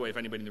 by the way, if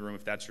anybody in the room,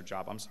 if that's your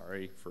job, I'm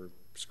sorry for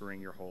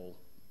screwing your whole,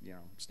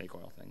 snake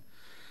oil thing.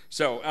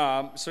 So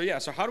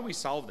how do we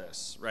solve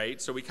this, right?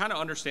 So we kind of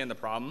understand the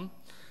problem.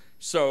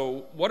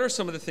 So what are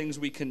some of the things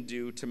we can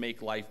do to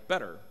make life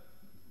better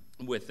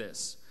with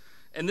this?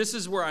 And this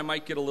is where I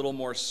might get a little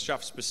more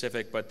Chef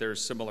specific, but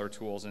there's similar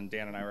tools, and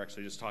Dan and I were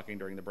actually just talking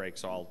during the break,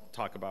 so I'll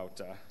talk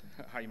about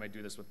how you might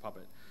do this with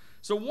Puppet.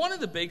 So one of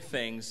the big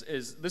things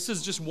is, this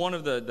is just one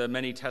of the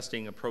many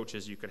testing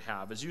approaches you could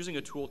have, is using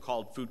a tool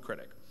called Food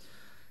Critic.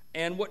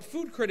 And what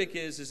Food Critic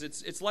is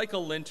it's like a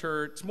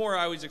linter. It's more,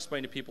 I always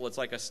explain to people, it's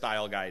like a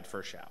style guide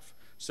for Chef.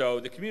 So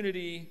the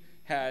community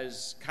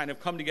has kind of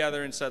come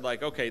together and said,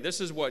 like, okay, this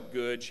is what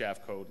good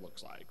Chef code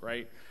looks like,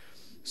 right?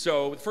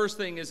 So the first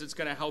thing is it's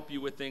going to help you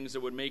with things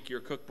that would make your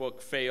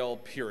cookbook fail,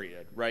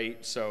 period,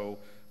 right? So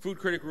Food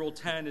Critic Rule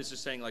 10 is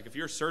just saying, like, if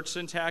your search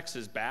syntax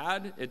is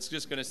bad, it's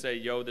just going to say,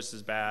 yo, this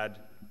is bad,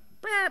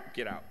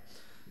 get out.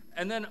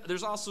 And then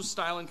there's also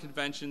style and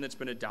convention that's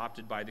been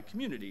adopted by the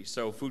community.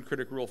 So Food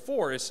Critic Rule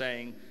 4 is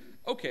saying,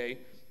 okay,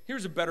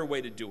 here's a better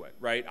way to do it,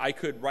 right? I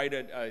could write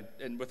it,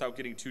 and without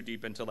getting too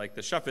deep into like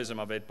the Chefism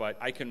of it, but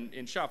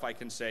in Chef I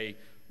can say,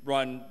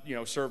 run,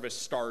 service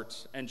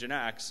start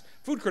Nginx.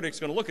 Food Critic's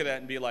going to look at that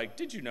and be like,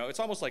 did you know? It's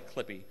almost like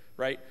Clippy,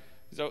 right?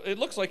 So it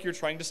looks like you're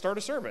trying to start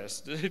a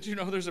service. Did you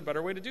know there's a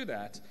better way to do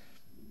that?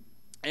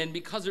 And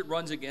because it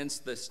runs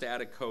against the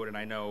static code, and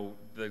I know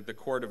the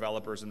core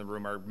developers in the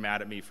room are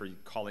mad at me for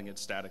calling it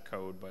static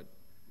code, but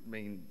I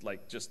mean,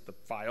 like, just the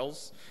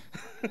files.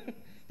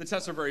 The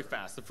tests are very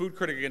fast. The Food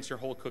Critic against your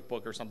whole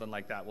cookbook or something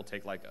like that will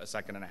take like a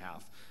second and a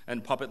half.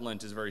 And Puppet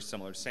Lint is very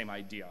similar, same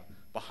idea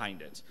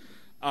behind it.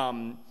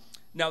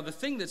 Now, the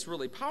thing that's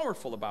really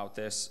powerful about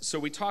this, so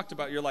we talked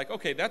about, you're like,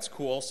 okay, that's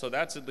cool, so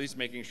that's at least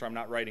making sure I'm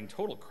not writing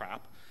total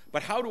crap,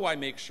 but how do I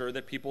make sure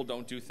that people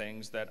don't do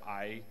things that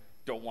I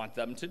don't want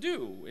them to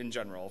do in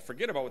general?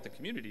 Forget about what the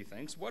community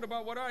thinks, what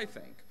about what I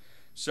think?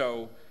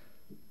 So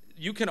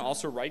you can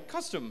also write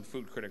custom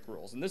Food Critic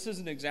rules, and this is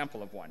an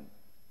example of one.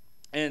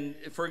 And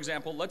for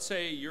example, let's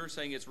say you're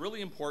saying it's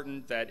really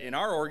important that in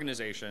our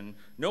organization,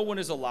 no one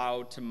is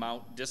allowed to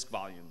mount disk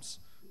volumes,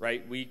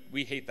 right?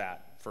 We hate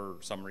that for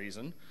some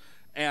reason.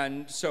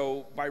 And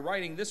so by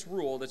writing this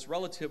rule that's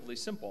relatively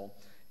simple,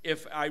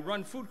 if I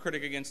run Food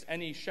Critic against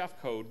any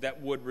Chef code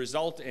that would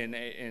result in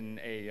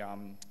a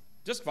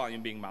disk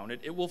volume being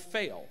mounted, it will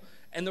fail.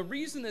 And the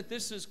reason that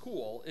this is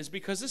cool is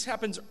because this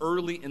happens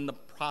early in the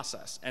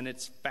process, and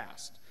it's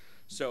fast.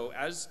 So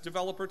as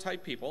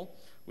developer-type people,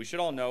 we should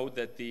all know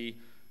that the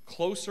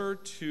closer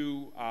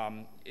to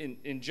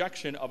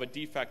injection of a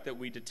defect that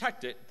we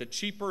detect it, the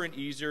cheaper and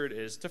easier it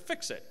is to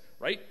fix it,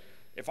 right?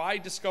 If I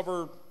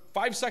discover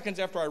 5 seconds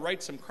after I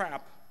write some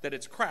crap that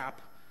it's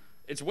crap,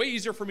 it's way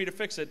easier for me to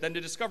fix it than to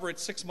discover it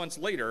 6 months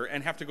later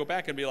and have to go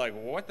back and be like,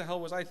 what the hell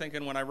was I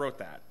thinking when I wrote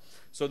that?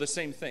 So the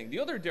same thing. The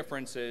other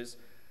difference is,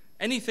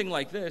 anything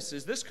like this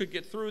is this could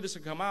get through, this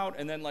could come out,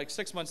 and then like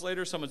 6 months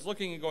later, someone's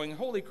looking and going,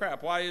 holy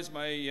crap, why is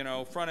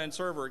my front-end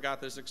server got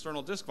this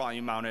external disk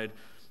volume mounted?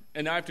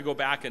 And now I have to go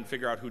back and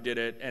figure out who did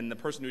it, and the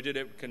person who did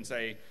it can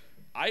say,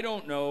 I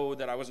don't know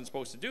that I wasn't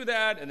supposed to do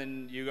that, and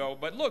then you go,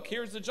 but look,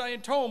 here's the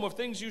giant tome of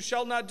things you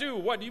shall not do.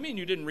 What do you mean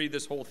you didn't read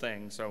this whole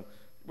thing? So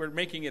we're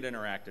making it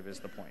interactive is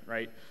the point,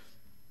 right?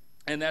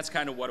 And that's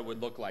kind of what it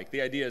would look like.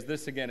 The idea is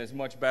this, again, is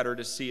much better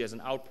to see as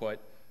an output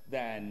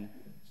than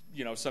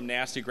some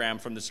nastygram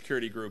from the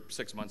security group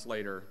 6 months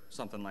later,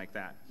 something like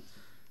that.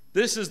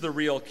 This is the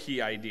real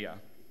key idea.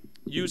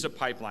 Use a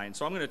pipeline.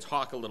 So I'm going to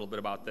talk a little bit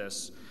about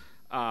this.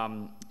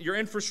 Your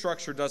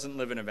infrastructure doesn't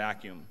live in a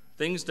vacuum.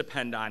 Things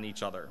depend on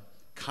each other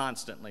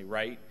constantly,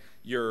 right?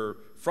 Your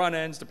front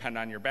ends depend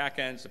on your back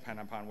ends, depend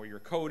upon where your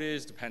code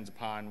is, depends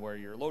upon where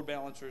your load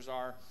balancers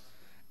are.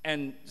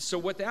 And so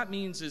what that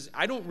means is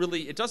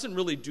it doesn't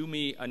really do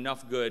me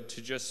enough good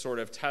to just sort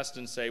of test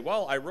and say,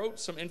 well, I wrote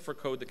some infra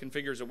code that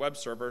configures a web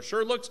server.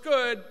 Sure looks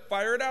good.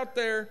 Fire it out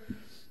there.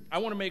 I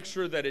want to make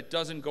sure that it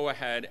doesn't go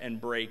ahead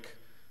and break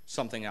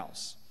something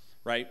else,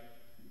 right?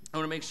 I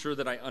want to make sure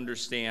that I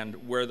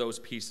understand where those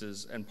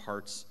pieces and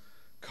parts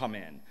come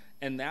in.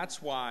 And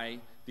that's why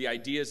the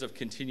ideas of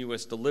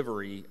continuous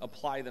delivery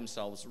apply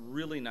themselves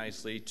really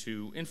nicely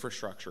to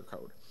infrastructure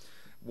code.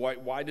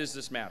 Why does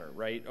this matter,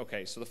 right?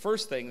 Okay, so the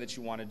first thing that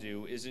you want to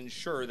do is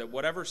ensure that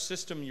whatever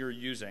system you're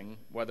using,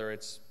 whether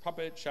it's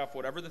Puppet, Chef,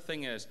 whatever the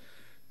thing is,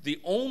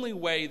 the only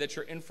way that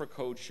your infra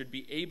code should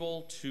be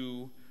able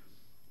to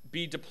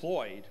be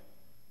deployed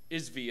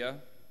is via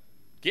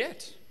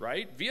Git,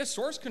 right? Via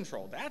source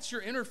control. That's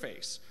your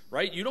interface,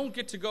 right? You don't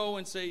get to go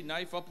and say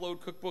knife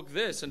upload cookbook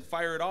this and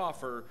fire it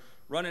off or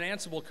run an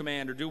Ansible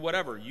command or do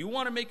whatever. You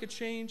want to make a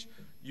change,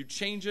 you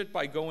change it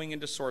by going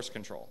into source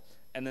control.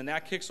 And then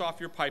that kicks off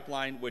your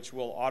pipeline, which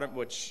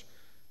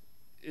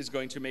is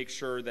going to make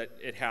sure that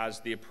it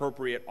has the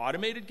appropriate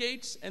automated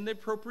gates and the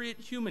appropriate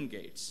human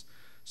gates.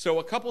 So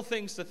a couple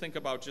things to think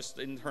about just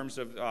in terms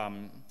of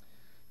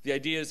the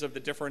ideas of the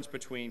difference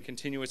between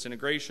continuous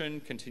integration,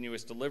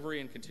 continuous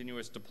delivery, and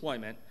continuous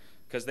deployment,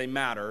 because they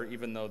matter,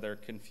 even though they're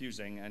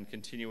confusing, and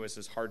continuous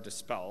is hard to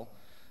spell.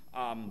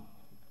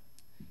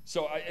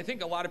 So I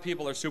think a lot of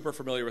people are super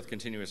familiar with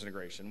continuous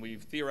integration.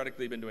 We've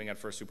theoretically been doing it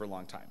for a super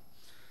long time.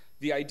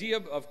 The idea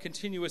of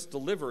continuous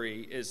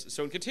delivery is,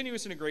 so in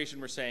continuous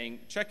integration, we're saying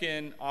check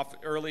in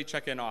early,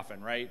 check in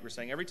often, right? We're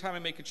saying every time I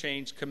make a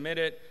change, commit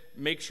it,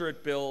 make sure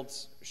it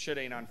builds, shit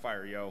ain't on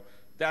fire, yo.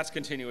 That's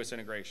continuous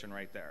integration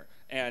right there.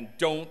 And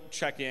don't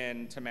check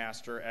in to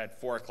master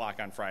at 4 o'clock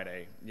on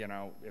Friday,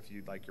 if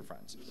you like your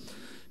friends.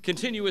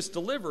 Continuous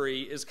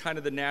delivery is kind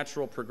of the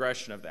natural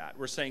progression of that.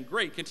 We're saying,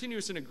 great,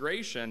 continuous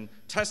integration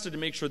tested to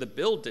make sure the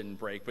build didn't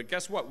break, but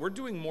guess what? We're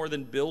doing more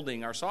than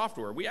building our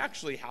software. We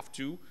actually have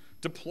to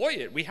deploy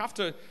it. We have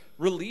to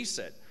release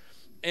it.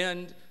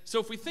 And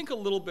so if we think a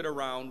little bit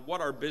around what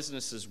our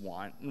businesses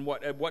want and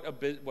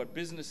what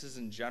businesses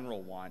in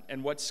general want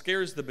and what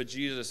scares the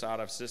bejesus out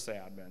of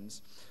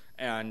sysadmins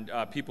and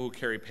people who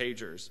carry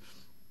pagers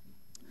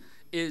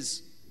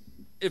is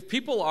if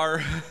people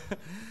are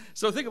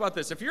so think about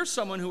this. If you're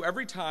someone who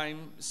every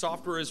time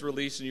software is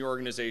released in your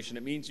organization,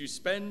 it means you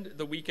spend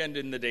the weekend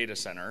in the data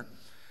center,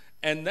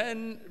 and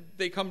then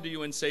they come to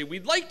you and say,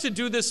 we'd like to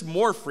do this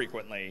more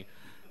frequently.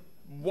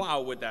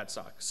 Wow, would that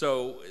suck.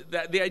 So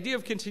the idea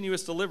of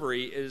continuous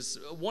delivery is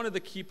one of the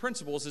key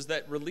principles is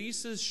that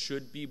releases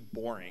should be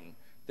boring.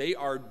 They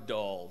are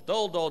dull,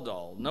 dull, dull,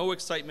 dull. No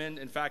excitement.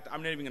 In fact,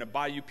 I'm not even going to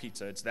buy you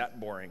pizza. It's that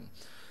boring.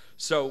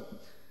 So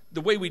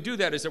the way we do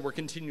that is that we're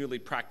continually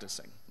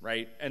practicing,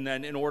 right? And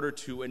then in order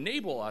to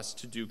enable us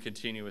to do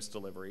continuous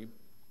delivery,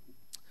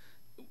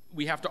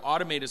 we have to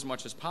automate as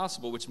much as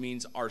possible, which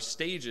means our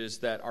stages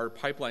that our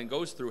pipeline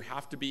goes through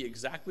have to be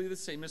exactly the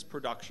same as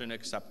production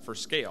except for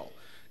scale.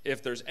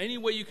 If there's any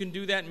way you can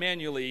do that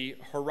manually,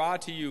 hurrah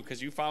to you,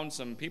 because you found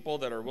some people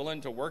that are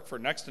willing to work for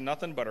next to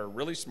nothing but are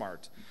really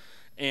smart.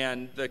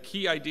 And the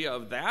key idea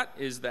of that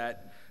is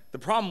that the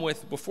problem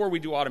with, before we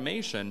do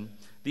automation,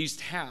 these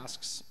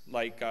tasks,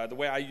 like the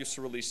way I used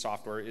to release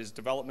software is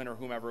development or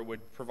whomever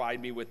would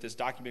provide me with this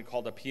document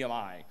called a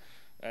PMI.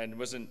 And it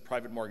wasn't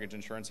private mortgage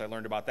insurance. I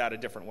learned about that a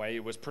different way.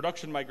 It was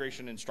production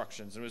migration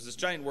instructions. And it was this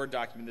giant Word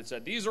document that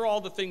said, these are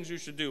all the things you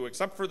should do,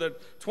 except for the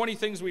 20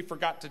 things we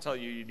forgot to tell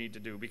you need to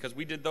do, because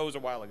we did those a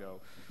while ago.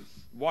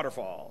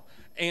 Waterfall.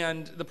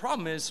 And the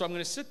problem is, so I'm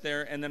going to sit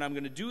there, and then I'm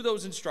going to do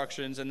those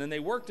instructions, and then they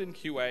worked in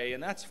QA,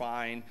 and that's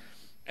fine.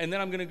 And then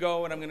I'm going to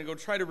go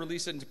try to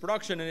release it into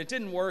production, and it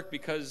didn't work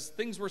because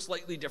things were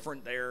slightly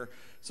different there.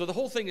 So the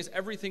whole thing is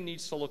everything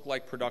needs to look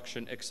like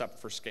production except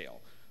for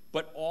scale.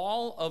 But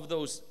all of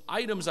those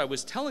items I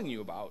was telling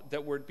you about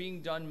that were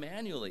being done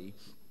manually,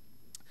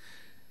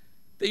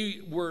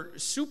 they were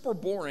super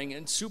boring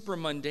and super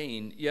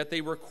mundane, yet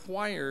they were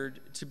required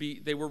to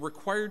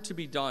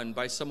be done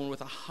by someone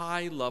with a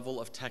high level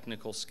of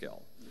technical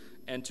skill.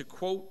 And to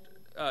quote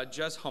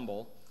Jez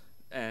Humble,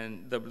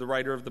 and the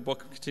writer of the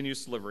book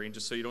Continuous Delivery, and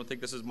just so you don't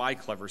think this is my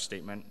clever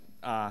statement,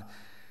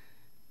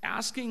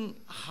 Asking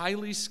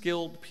highly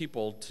skilled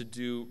people to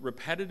do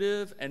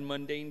repetitive and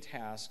mundane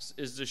tasks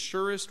is the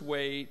surest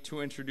way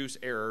to introduce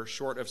error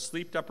short of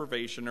sleep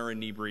deprivation or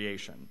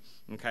inebriation,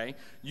 okay?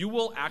 You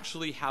will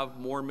actually have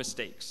more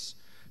mistakes.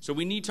 So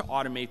we need to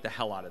automate the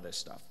hell out of this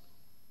stuff.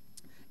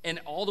 And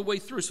all the way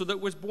through, so that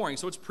it was boring,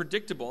 so it's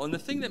predictable. And the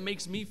thing that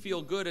makes me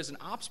feel good as an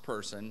ops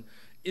person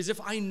is if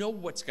I know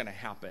what's going to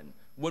happen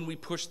when we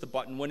push the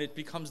button, when it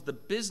becomes the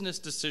business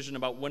decision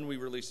about when we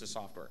release the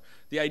software.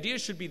 The idea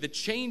should be the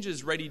change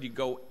is ready to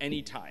go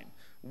anytime.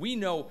 We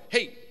know,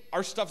 hey,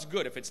 our stuff's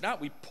good. If it's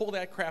not, we pull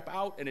that crap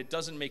out and it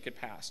doesn't make it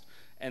past.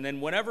 And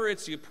then whenever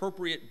it's the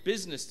appropriate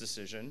business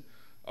decision,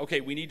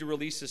 okay, we need to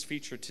release this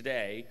feature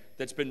today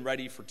that's been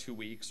ready for 2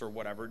 weeks or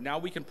whatever. Now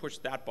we can push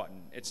that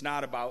button. It's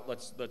not about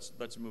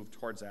let's move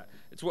towards that.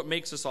 It's what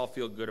makes us all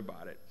feel good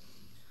about it.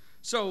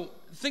 So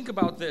think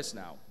about this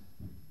now.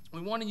 We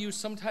want to use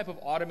some type of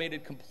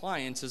automated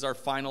compliance as our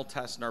final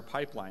test in our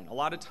pipeline. A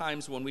lot of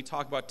times when we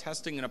talk about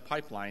testing in a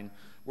pipeline,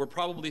 we're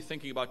probably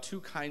thinking about two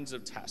kinds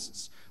of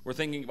tests. We're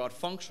thinking about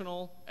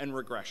functional and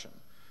regression,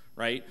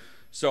 right?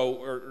 So,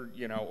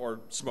 or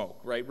smoke,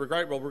 right?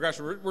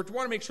 Regression, we want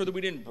to make sure that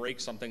we didn't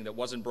break something that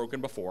wasn't broken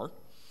before,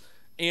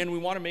 and we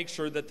want to make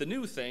sure that the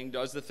new thing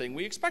does the thing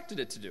we expected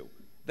it to do.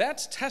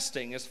 That's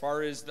testing as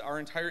far as our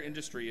entire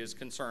industry is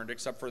concerned,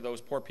 except for those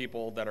poor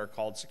people that are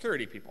called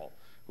security people,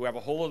 who have a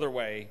whole other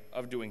way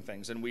of doing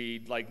things. And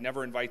we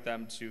never invite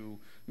them to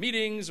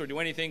meetings or do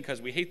anything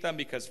because we hate them,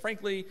 because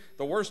frankly,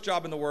 the worst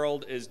job in the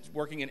world is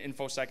working in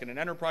InfoSec in an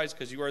enterprise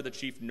because you are the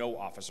chief no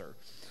officer.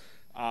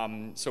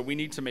 So we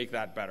need to make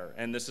that better,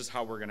 and this is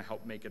how we're going to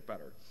help make it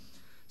better.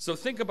 So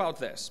think about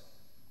this.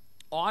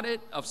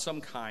 Audit of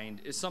some kind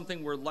is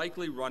something we're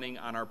likely running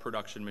on our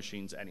production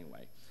machines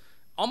anyway.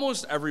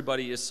 Almost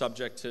everybody is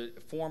subject to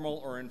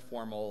formal or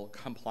informal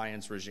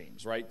compliance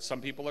regimes, right?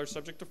 Some people are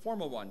subject to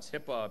formal ones,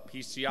 HIPAA,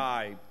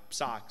 PCI,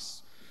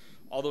 SOX,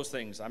 all those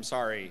things. I'm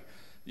sorry,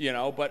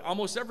 but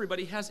almost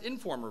everybody has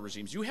informal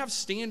regimes. You have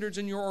standards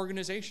in your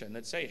organization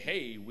that say,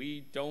 hey,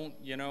 we don't,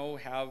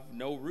 have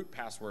no root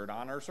password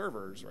on our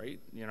servers, right?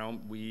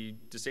 We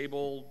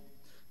disable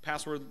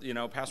password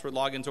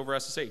logins over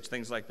SSH,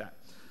 things like that.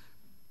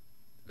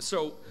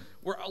 So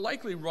we're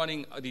likely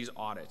running these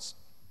audits.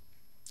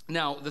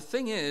 Now, the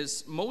thing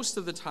is, most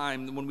of the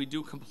time when we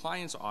do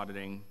compliance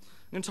auditing,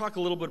 I'm going to talk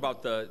a little bit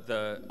about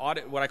the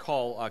audit, what I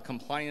call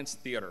compliance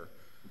theater.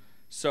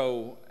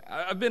 So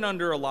I've been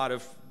under a lot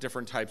of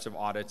different types of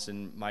audits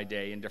in my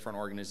day in different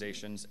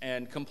organizations,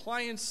 and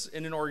compliance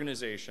in an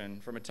organization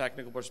from a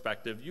technical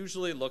perspective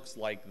usually looks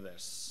like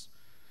this.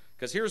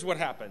 Because here's what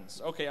happens.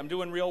 Okay, I'm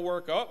doing real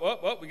work.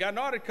 Oh, we got an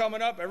audit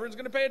coming up. Everyone's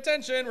going to pay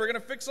attention. We're going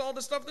to fix all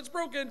the stuff that's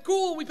broken.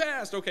 Cool, we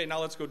passed. Okay,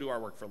 now let's go do our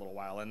work for a little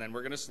while. And then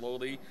we're going to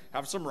slowly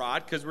have some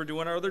rot because we're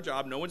doing our other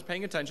job. No one's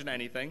paying attention to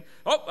anything.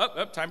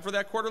 Time for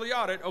that quarterly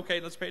audit. Okay,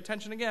 let's pay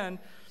attention again.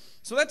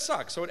 So that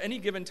sucks. So at any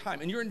given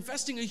time, and you're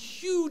investing a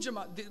huge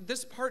amount.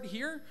 This part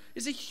here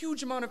is a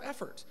huge amount of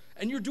effort.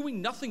 And you're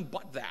doing nothing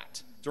but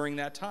that during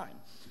that time.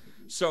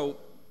 So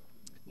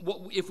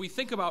if we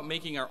think about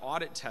making our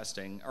audit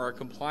testing, or our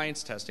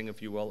compliance testing,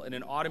 if you will, in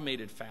an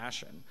automated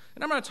fashion,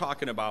 and I'm not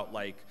talking about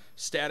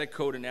static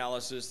code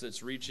analysis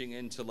that's reaching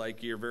into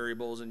your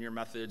variables and your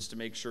methods to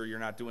make sure you're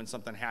not doing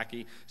something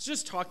hacky. It's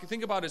just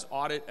think about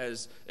audit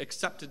as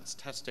acceptance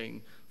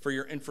testing for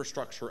your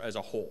infrastructure as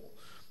a whole.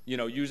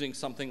 Using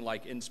something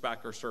like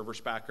InSpec or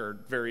ServerSpec or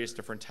various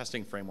different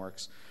testing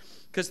frameworks.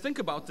 Because think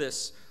about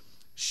this,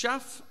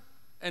 Chef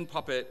and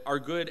Puppet are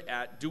good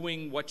at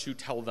doing what you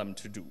tell them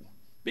to do.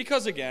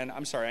 Because again,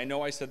 I'm sorry, I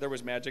know I said there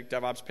was magic,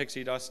 DevOps,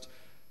 pixie dust.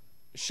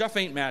 Chef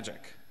ain't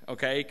magic,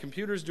 okay?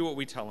 Computers do what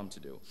we tell them to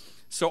do.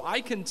 So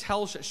I can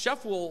tell,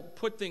 Chef will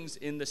put things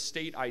in the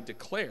state I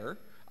declare.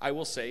 I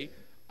will say,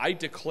 I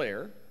do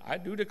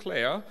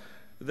declare,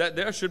 that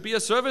there should be a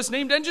service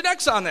named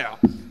Nginx on there.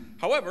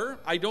 However,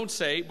 I don't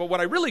say, but what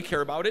I really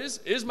care about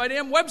is my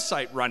damn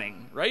website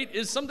running, right?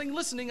 Is something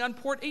listening on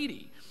port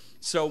 80?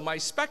 So my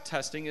spec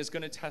testing is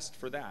going to test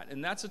for that,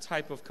 and that's a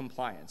type of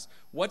compliance.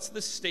 What's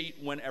the state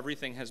when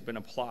everything has been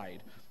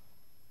applied?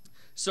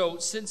 So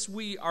since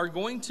we are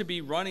going to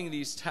be running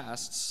these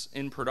tests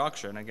in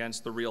production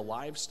against the real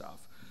live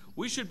stuff,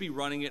 we should be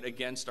running it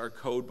against our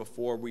code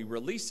before we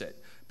release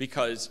it,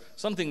 because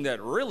something that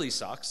really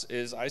sucks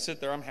is I sit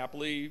there, I'm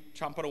happily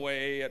chomping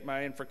away at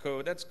my infra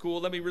code. That's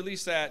cool. Let me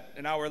release that.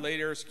 An hour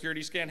later,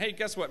 security scan. Hey,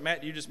 guess what,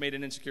 Matt? You just made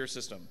an insecure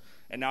system,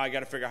 and now I got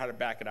to figure out how to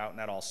back it out, and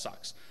that all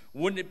sucks.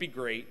 Wouldn't it be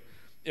great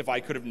if I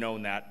could have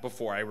known that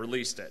before I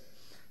released it?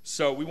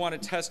 So we want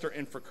to test our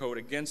infra code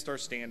against our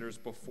standards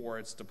before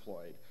it's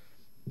deployed.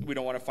 We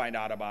don't want to find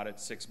out about it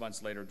 6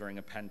 months later during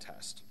a pen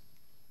test.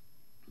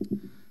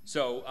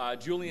 So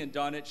Julian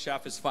Dunn at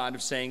Chef is fond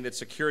of saying that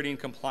security and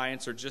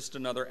compliance are just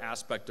another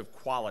aspect of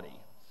quality.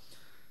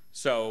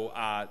 So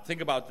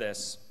think about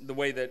this, the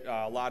way that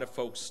a lot of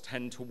folks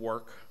tend to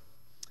work.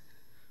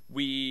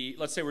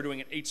 Let's say we're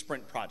doing an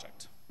 8-sprint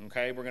project,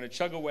 okay? We're going to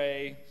chug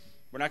away.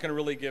 We're not going to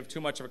really give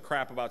too much of a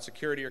crap about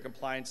security or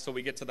compliance till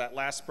we get to that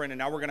last sprint, and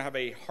now we're going to have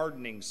a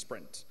hardening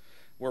sprint.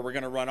 where we're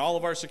going to run all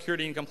of our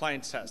security and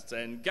compliance tests.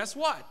 And guess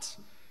what?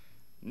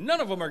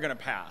 None of them are going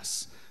to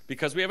pass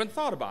because we haven't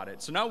thought about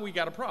it. So now we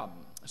got a problem.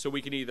 So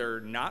we can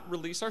either not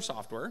release our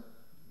software.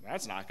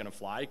 That's not going to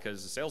fly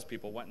because the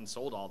salespeople went and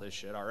sold all this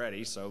shit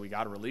already, so we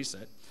got to release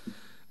it.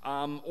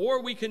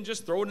 Or we can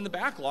just throw it in the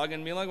backlog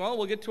and be like, well,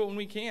 we'll get to it when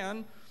we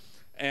can.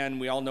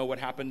 And we all know what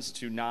happens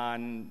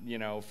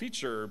to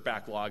feature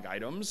backlog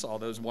items, all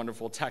those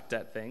wonderful tech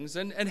debt things.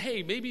 And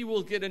hey, maybe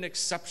we'll get an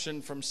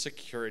exception from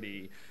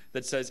security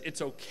that says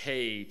it's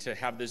okay to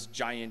have this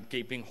giant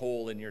gaping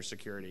hole in your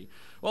security.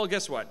 Well,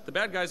 guess what? The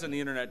bad guys on the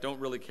internet don't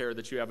really care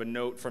that you have a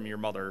note from your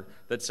mother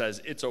that says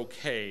it's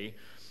okay.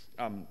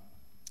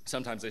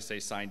 Sometimes they say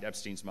signed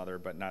Epstein's mother,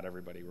 but not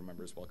everybody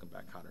remembers Welcome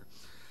Back, Kotter.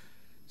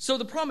 So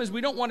the problem is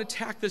we don't want to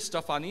tack this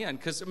stuff on the end,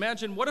 because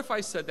imagine, what if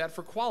I said that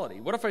for quality?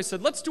 What if I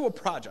said, let's do a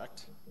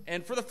project,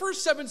 and for the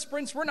first 7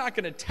 sprints, we're not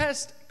going to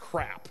test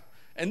crap,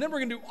 and then we're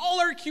going to do all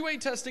our QA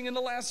testing in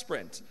the last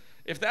sprint.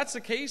 If that's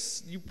the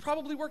case, you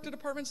probably worked at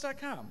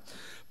apartments.com.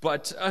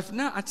 But if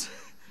not,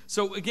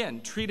 so again,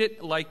 treat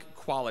it like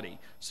quality.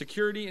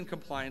 Security and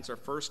compliance are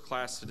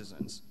first-class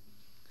citizens.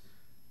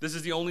 This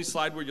is the only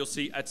slide where you'll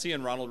see Etsy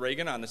and Ronald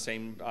Reagan on the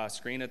same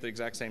screen at the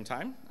exact same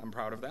time. I'm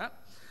proud of that.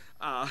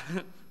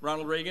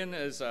 Ronald Reagan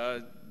is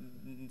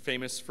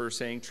famous for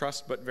saying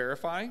trust but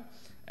verify,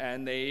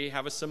 and they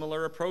have a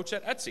similar approach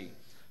at Etsy.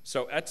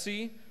 So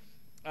Etsy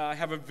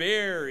have a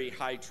very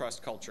high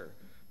trust culture.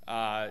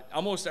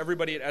 Almost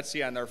everybody at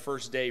Etsy on their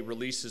first day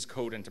releases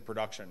code into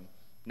production.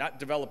 Not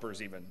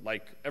developers even,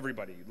 like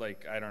everybody.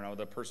 Like, I don't know,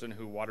 the person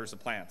who waters the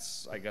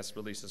plants, I guess,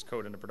 releases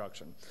code into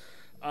production.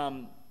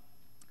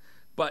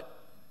 But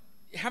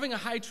having a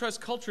high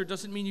trust culture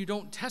doesn't mean you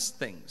don't test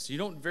things, you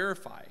don't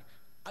verify.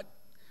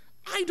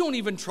 I don't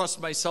even trust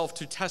myself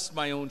to test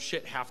my own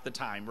shit half the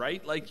time,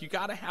 right? Like, you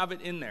got to have it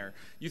in there.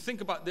 You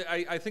think about,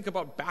 I think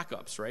about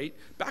backups, right?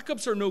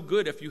 Backups are no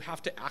good if you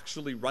have to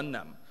actually run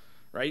them,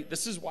 right?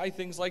 This is why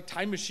things like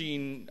Time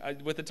Machine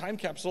with the time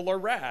capsule are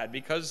rad,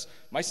 because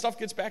my stuff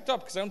gets backed up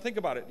because I don't think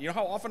about it. You know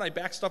how often I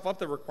back stuff up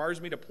that requires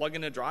me to plug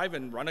in a drive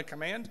and run a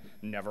command?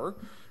 Never,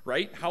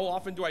 right? How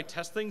often do I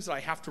test things that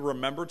I have to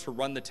remember to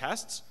run the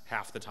tests?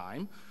 Half the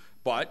time.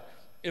 But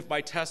if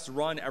my tests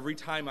run every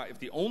time, if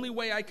the only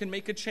way I can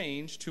make a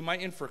change to my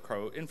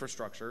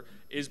infrastructure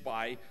is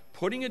by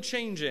putting a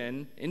change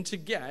into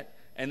get,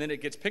 and then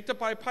it gets picked up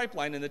by a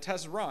pipeline and the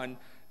tests run,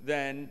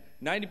 then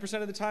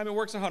 90% of the time it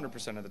works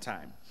 100% of the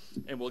time.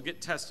 And will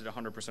get tested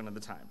 100% of the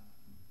time.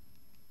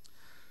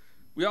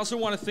 We also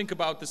want to think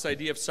about this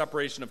idea of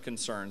separation of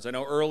concerns. I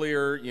know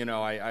earlier,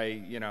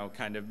 I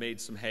kind of made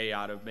some hay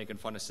out of making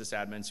fun of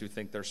sysadmins who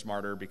think they're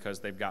smarter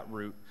because they've got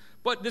root.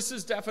 But this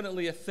is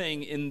definitely a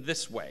thing in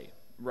this way.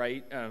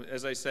 Right?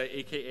 As I say,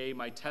 AKA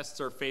my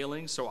tests are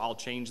failing, so I'll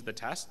change the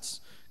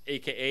tests,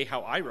 AKA how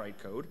I write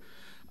code.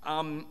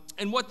 And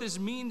what this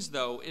means,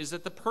 though, is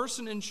that the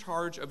person in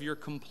charge of your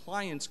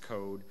compliance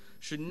code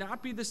should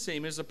not be the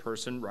same as the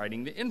person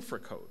writing the infra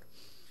code.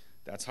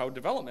 That's how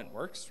development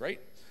works,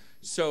 right?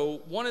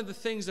 So one of the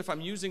things, if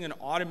I'm using an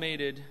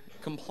automated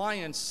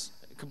compliance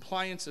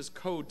as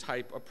code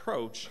type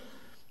approach,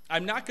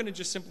 I'm not going to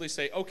just simply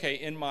say, okay,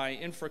 in my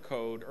infra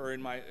code or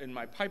in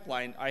my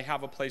pipeline, I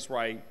have a place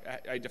where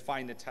I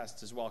define the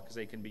tests as well because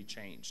they can be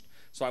changed.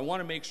 So I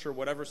want to make sure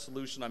whatever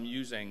solution I'm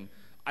using,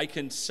 I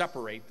can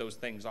separate those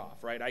things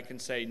off, right? I can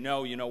say,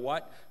 no, you know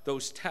what?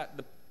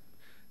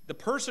 The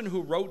person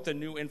who wrote the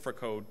new infra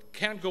code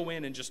can't go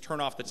in and just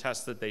turn off the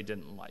tests that they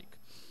didn't like.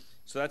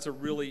 So that's a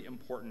really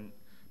important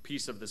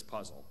piece of this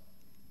puzzle.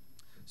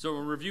 So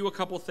we'll review a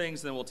couple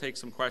things, and then we'll take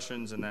some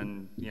questions, and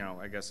then,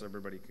 I guess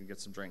everybody can get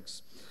some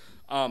drinks.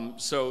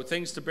 So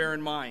things to bear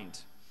in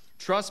mind.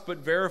 Trust but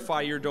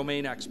verify your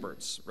domain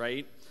experts,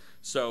 right?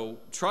 So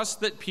trust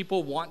that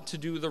people want to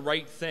do the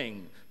right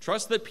thing.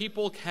 Trust that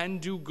people can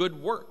do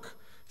good work.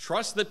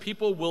 Trust that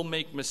people will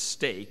make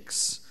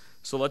mistakes.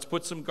 So let's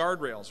put some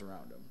guardrails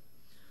around them.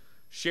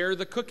 Share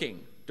the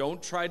cooking.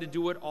 Don't try to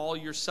do it all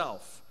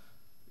yourself.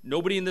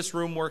 Nobody in this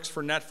room works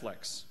for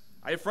Netflix.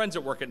 I have friends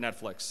that work at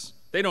Netflix.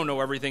 They don't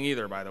know everything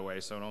either, by the way,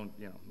 so don't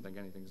think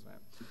anything's that.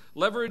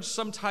 Leverage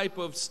some type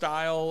of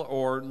style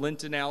or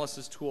lint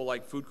analysis tool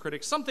like Food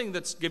Critic, something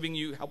that's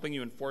helping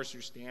you enforce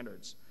your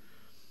standards.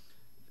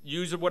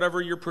 Use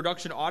whatever your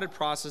production audit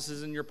process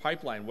is in your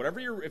pipeline.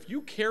 If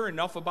you care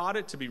enough about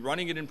it to be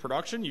running it in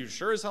production, you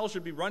sure as hell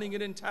should be running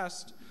it in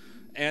test.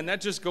 And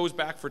that just goes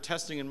back for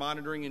testing and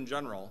monitoring in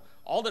general.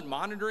 All that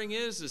monitoring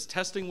is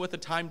testing with a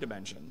time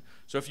dimension.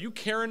 So if you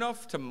care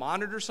enough to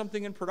monitor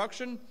something in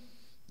production,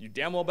 you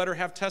damn well better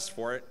have tests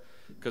for it,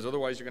 because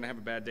otherwise you're going to have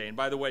a bad day. And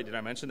by the way, did I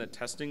mention that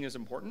testing is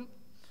important?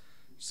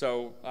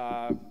 So,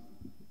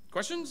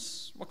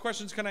 questions? What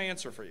questions can I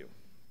answer for you?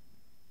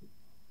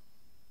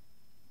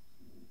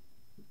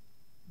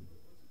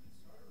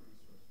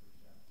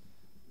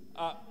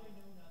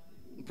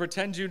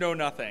 Pretend you know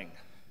nothing.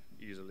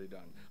 Easily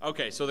done.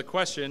 Okay, so the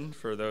question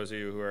for those of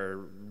you who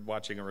are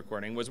watching a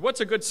recording was, what's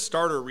a good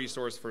starter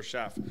resource for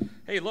Chef?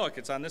 Hey, look,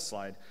 it's on this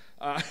slide.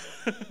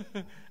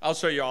 I'll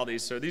show you all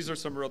these. So these are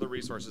some other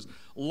resources.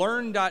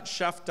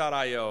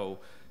 Learn.chef.io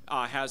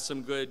has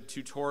some good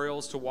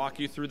tutorials to walk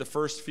you through the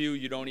first few.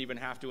 You don't even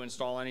have to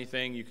install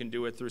anything. You can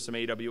do it through some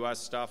AWS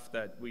stuff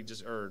that we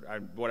just,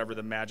 or whatever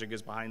the magic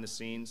is behind the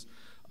scenes.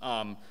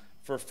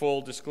 For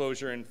full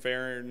disclosure and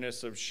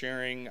fairness of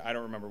sharing, I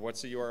don't remember.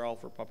 What's the URL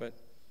for Puppet?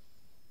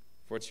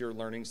 What's your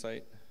learning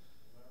site?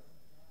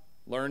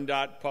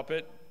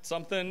 Learn.puppet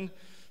something?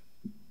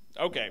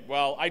 Okay,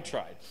 well, I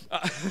tried.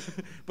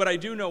 But I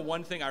do know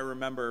one thing I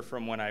remember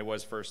from when I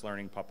was first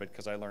learning Puppet,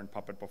 because I learned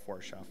Puppet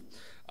before Chef.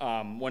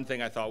 One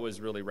thing I thought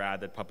was really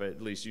rad that Puppet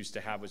at least used to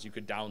have was you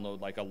could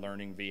download like a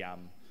learning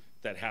VM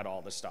that had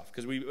all this stuff.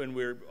 Because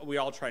we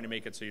all try to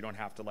make it so you don't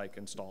have to like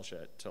install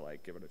shit to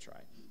like give it a try.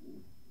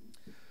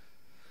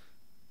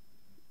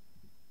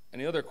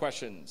 Any other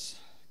questions,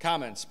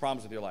 comments,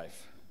 problems with your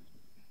life?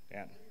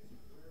 Dan?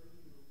 Where do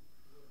you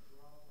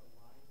draw the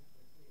line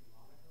between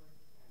monitoring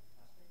and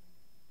testing?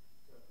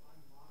 So if I'm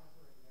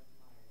monitoring if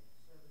my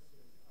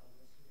services are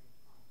listening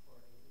on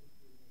port 80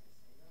 using a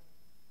SATA,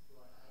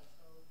 why would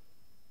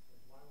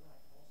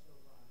I also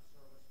run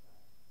service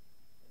back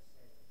to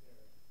say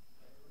that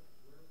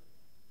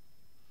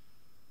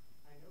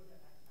I know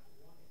that at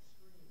one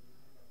extreme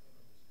you end up with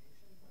a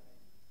distinction, but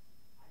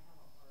I have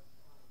a hard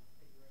time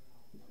figuring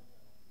out what the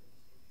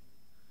distinction is.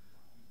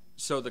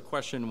 So the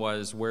question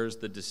was, where's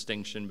the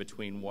distinction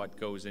between what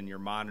goes in your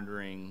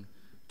monitoring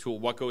tool,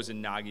 what goes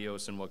in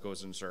Nagios and what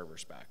goes in server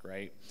spec,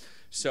 right?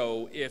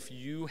 So if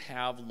you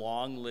have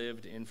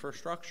long-lived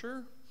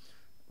infrastructure,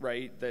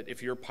 right, that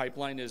if your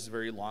pipeline is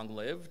very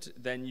long-lived,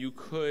 then you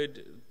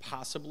could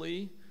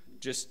possibly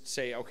just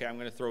say, okay, I'm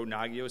going to throw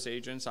Nagios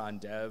agents on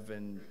dev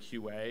and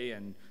QA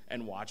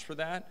and watch for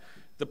that.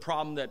 The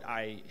problem that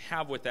I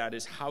have with that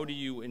is how do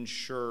you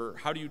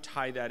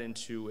tie that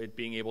into it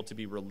being able to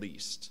be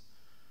released?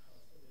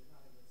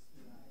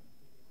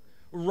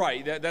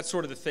 Right, that's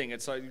sort of the thing.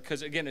 It's like,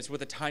 because again, it's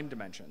with a time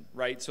dimension,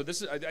 right? So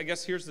this is, I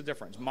guess here's the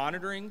difference.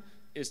 Monitoring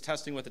is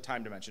testing with a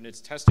time dimension. It's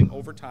testing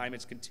over time.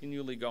 It's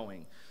continually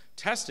going.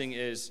 Testing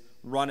is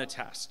run a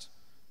test.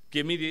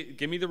 Give me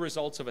the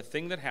results of a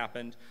thing that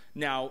happened.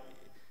 Now,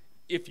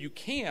 if you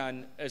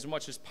can, as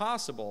much as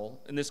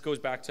possible, and this goes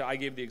back to, I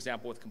gave the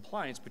example with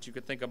compliance, but you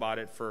could think about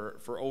it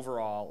for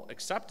overall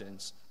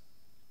acceptance,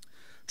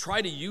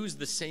 try to use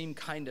the same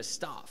kind of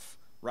stuff,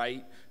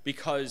 right?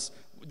 Because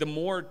the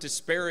more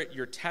disparate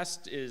your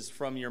test is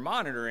from your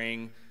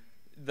monitoring,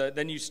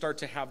 then you start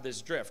to have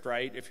this drift,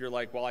 right? If you're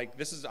like, well,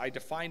 I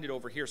defined it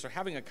over here, so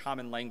having a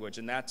common language,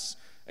 and that's,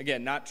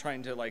 again, not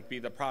trying to like be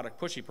the product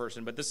pushy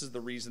person, but this is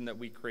the reason that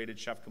we created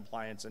Chef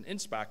Compliance and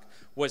Inspec,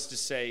 was to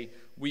say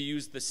we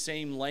use the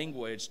same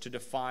language to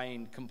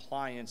define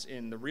compliance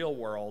in the real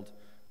world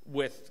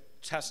with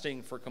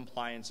testing for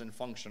compliance and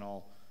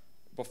functional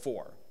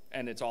before,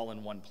 and it's all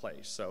in one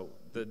place. So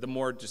the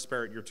more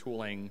disparate your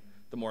tooling,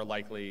 the more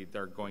likely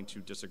they're going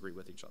to disagree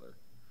with each other.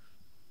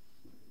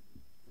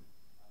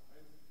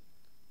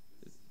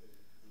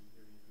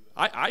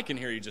 I can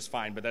hear you just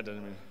fine, but that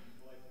doesn't mean.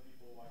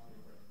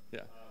 Yeah.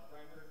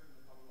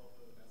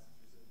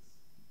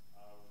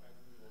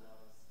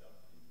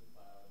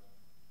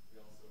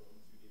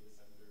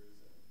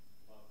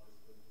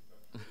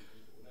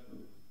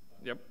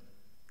 Yep.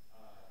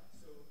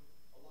 So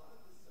a lot of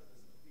this stuff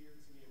is clear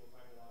to me. We'll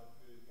find a lot of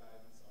good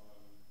guidance on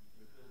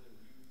building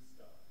new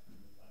stuff in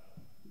the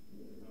cloud,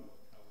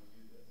 how we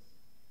do this.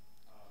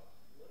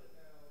 What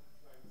about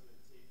trying to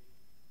take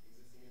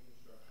existing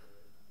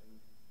infrastructure and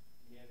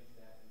manage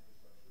that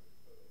infrastructure with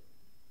code?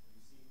 Have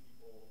you seen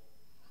people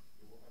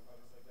work on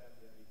projects like that?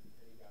 Do you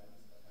have any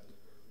guidance about how to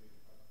approach maybe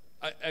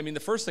projects? I mean,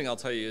 the first thing I'll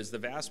tell you is the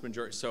vast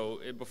majority,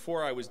 so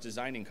before I was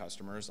designing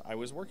customers, I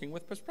was working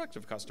with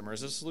prospective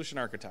customers as a solution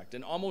architect,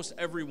 and almost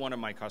every one of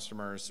my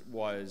customers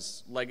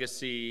was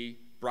legacy,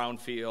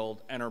 brownfield,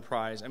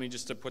 enterprise. I mean,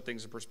 just to put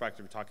things in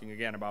perspective, talking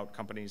again about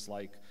companies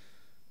like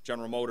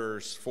General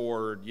Motors,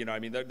 Ford, I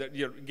mean,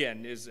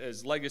 again,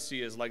 as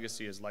legacy as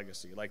legacy is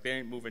legacy. Like, they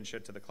ain't moving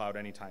shit to the cloud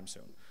anytime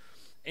soon.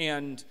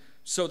 And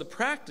so the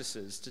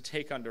practices to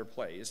take under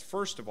play is,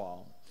 first of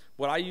all,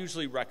 what I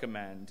usually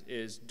recommend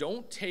is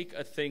don't take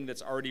a thing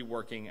that's already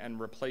working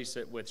and replace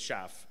it with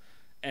Chef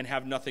and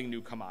have nothing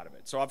new come out of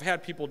it. So I've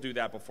had people do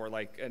that before,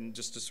 and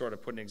just to sort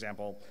of put an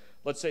example,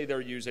 let's say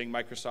they're using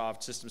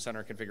Microsoft System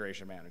Center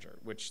Configuration Manager,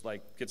 which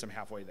gets them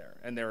halfway there,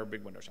 and they're a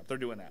big Windows shop. They're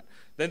doing that.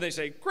 Then they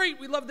say, great,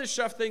 we love this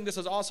Chef thing. This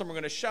is awesome. We're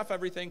going to Chef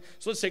everything.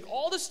 So let's take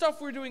all the stuff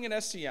we're doing in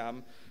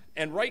SCM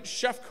and write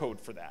Chef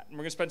code for that. And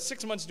we're going to spend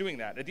 6 months doing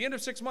that. At the end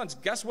of 6 months,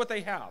 guess what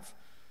they have?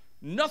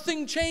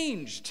 Nothing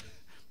changed,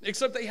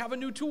 except they have a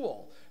new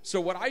tool. So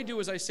what I do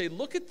is I say,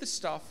 look at the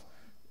stuff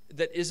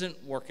that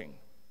isn't working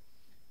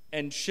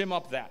and shim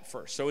up that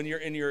first. So in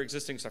your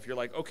existing stuff, you're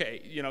like,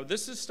 okay,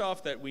 this is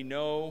stuff that we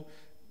know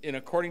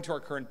according to our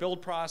current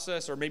build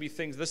process, or maybe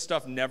this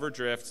stuff never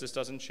drifts, this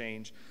doesn't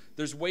change.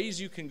 There's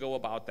ways you can go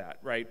about that,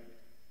 right?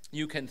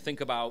 you can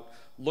think about,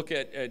 look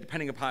at,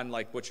 depending upon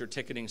like what your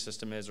ticketing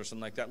system is or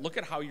something like that, look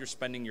at how you're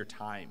spending your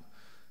time.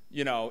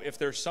 You know, if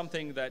there's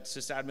something that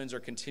sysadmins are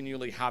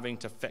continually having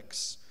to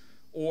fix,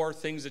 or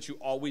things that you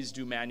always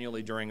do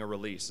manually during a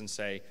release, and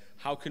say,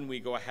 how can we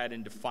go ahead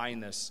and define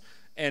this?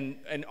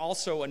 And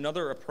also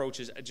another approach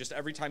is just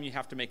every time you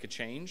have to make a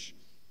change,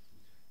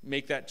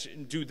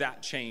 do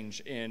that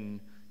change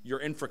in your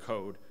infra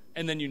code,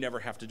 and then you never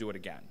have to do it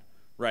again,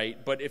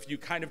 right? But if you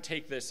kind of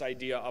take this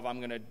idea of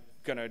I'm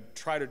gonna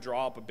try to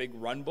draw up a big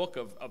run book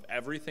of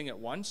everything at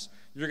once,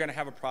 you're gonna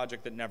have a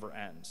project that never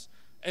ends.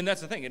 And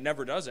that's the thing, it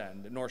never does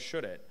end, nor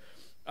should it.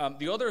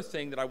 The other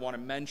thing that I want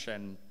to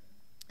mention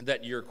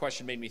that your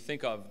question made me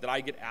think of, that I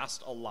get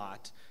asked a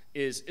lot,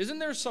 is isn't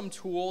there some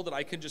tool that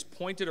I can just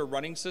point at a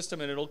running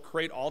system and it'll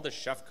create all the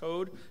chef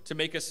code to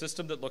make a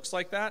system that looks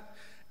like that?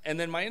 And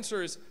then my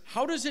answer is,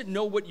 how does it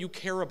know what you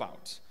care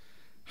about?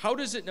 How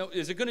does it know?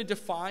 Is it going to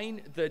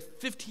define the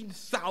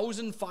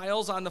 15,000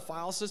 files on the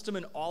file system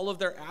and all of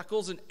their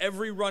ACLs and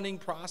every running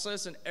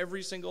process and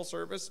every single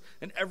service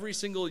and every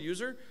single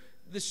user?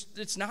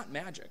 It's not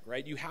magic,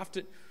 right? You have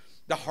to.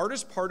 The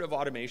hardest part of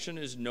automation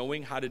is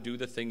knowing how to do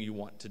the thing you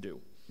want to do.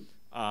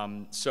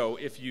 So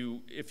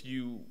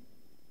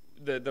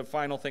the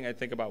final thing I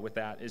think about with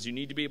that is you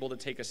need to be able to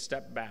take a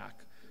step back.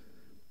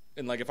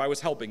 And like if I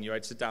was helping you,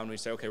 I'd sit down and we'd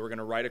say, okay, we're going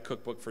to write a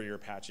cookbook for your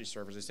Apache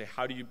servers. They say,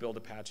 how do you build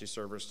Apache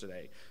servers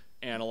today?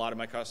 And a lot of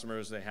my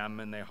customers, they hem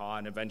and they haw,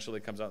 and eventually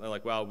it comes out and they're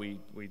like, well, we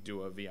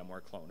do a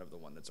VMware clone of the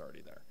one that's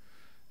already there.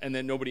 And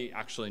then nobody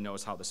actually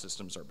knows how the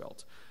systems are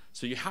built.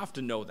 So you have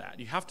to know that.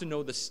 You have to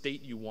know the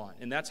state you want.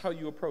 And that's how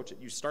you approach it.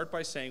 You start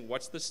by saying,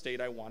 what's the state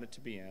I want it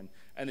to be in?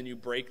 And then you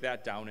break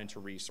that down into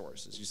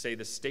resources. You say,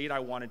 the state I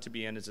want it to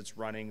be in is it's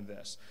running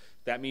this.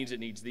 That means it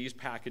needs these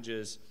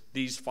packages,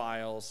 these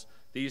files,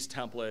 these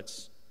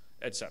templates,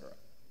 etc.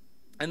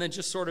 And then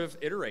just sort of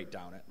iterate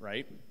down it,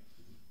 right?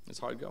 That's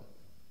how I'd go.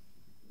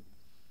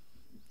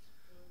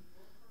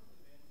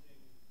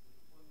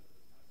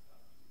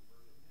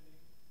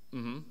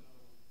 Mm-hmm.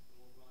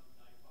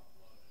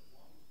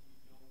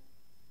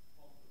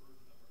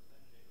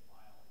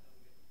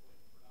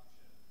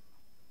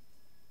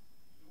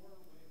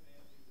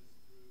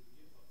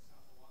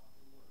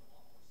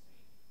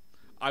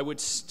 I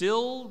would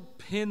still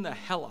pin the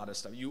hell out of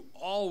stuff. You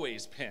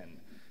always pin,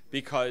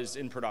 because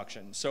in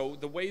production. So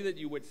the way that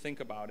you would think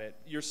about it,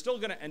 you're still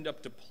going to end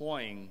up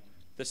deploying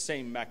the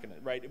same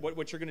mechanism, right?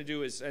 What you're going to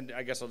do is, and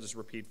I guess I'll just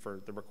repeat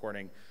for the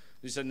recording,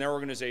 is in their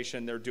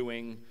organization, they're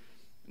doing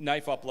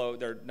knife upload.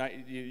 They're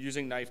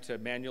using knife to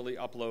manually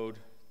upload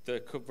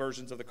the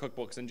versions of the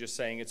cookbooks and just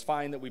saying it's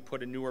fine that we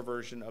put a newer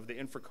version of the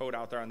infra code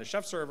out there on the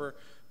chef server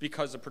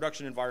because the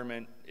production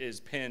environment is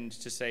pinned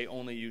to say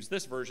only use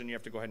this version, you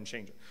have to go ahead and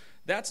change it.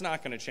 That's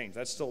not going to change.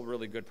 That's still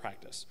really good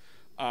practice.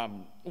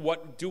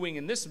 What doing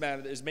in this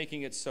method is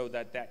making it so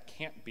that that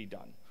can't be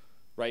done,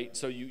 right?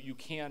 So you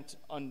can't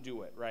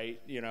undo it,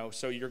 right? You know,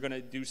 so you're going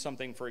to do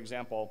something, for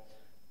example,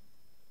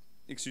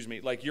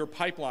 like your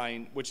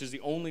pipeline, which is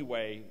the only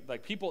way,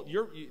 like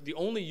the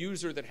only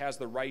user that has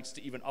the rights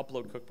to even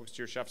upload cookbooks to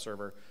your chef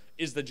server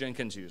is the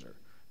Jenkins user,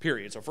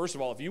 period. So first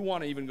of all, if you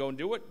want to even go and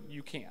do it,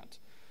 you can't.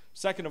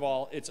 Second of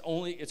all, it's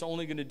only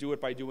going to do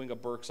it by doing a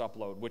Burks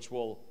upload, which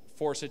will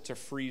force it to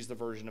freeze the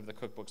version of the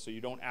cookbook so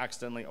you don't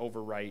accidentally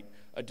overwrite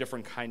a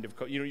different kind of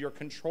code. You know, you're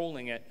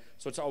controlling it,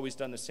 so it's always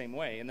done the same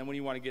way. And then when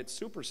you want to get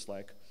super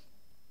slick,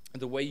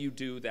 the way you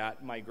do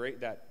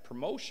that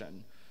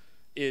promotion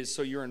is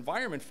so your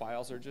environment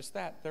files are just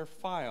that. They're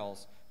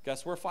files.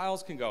 Guess where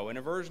files can go? In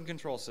a version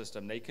control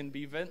system. They can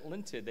be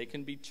linted. They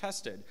can be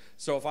chested.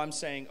 So if I'm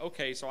saying,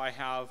 okay, so I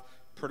have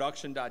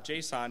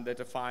production.json that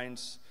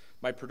defines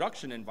my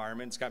production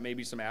environment. It's got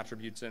maybe some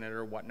attributes in it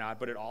or whatnot,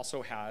 but it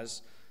also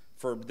has,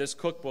 for this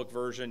cookbook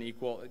version,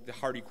 the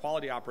hard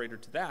equality operator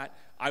to that.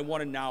 I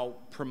want to now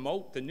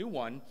promote the new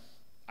one.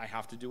 I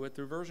have to do it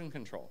through version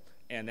control.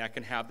 And that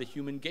can have the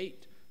human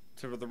gate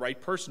to the right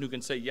person who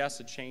can say, yes,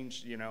 it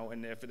changed, you know,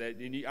 and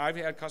I've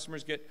had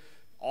customers get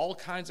all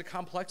kinds of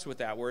complex with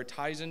that, where it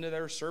ties into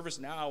their service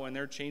now and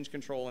their change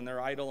control and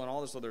their idle and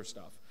all this other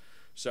stuff.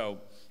 So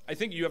I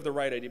think you have the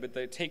right idea,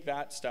 but take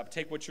that step,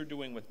 take what you're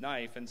doing with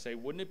Knife and say,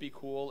 wouldn't it be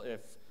cool if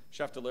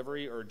Chef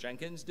Delivery or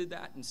Jenkins did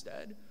that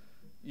instead,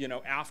 you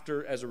know,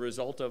 as a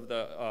result of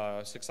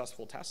the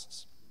successful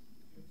tests?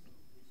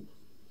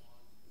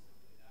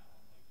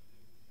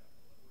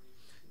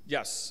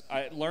 Yes,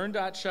 I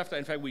learn.chef.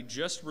 In fact, we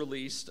just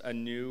released a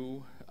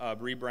new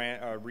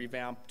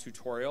revamp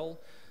tutorial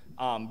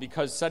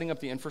because setting up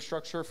the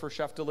infrastructure for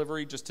Chef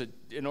Delivery,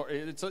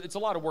 it's a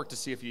lot of work to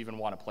see if you even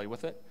want to play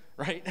with it,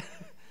 right?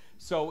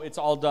 So it's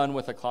all done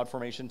with a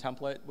CloudFormation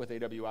template with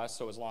AWS.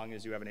 So as long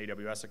as you have an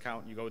AWS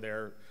account, you go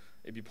there.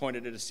 If you point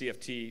it at a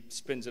CFT,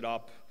 spins it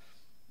up.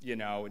 You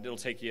know, it'll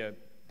take you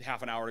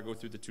half an hour to go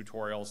through the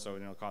tutorial, so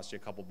it'll cost you a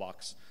couple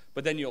bucks.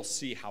 But then you'll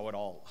see how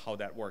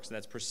that works, and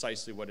that's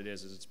precisely what it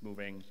is it's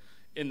moving.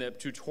 In the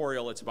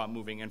tutorial, it's about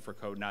moving infra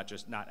code, not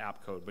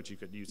app code, but you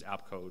could use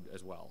app code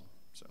as well.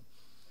 So,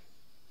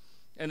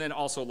 and then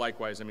also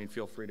likewise, I mean,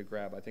 feel free to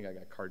grab. I think I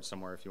got cards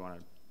somewhere if you want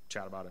to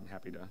chat about it. I'm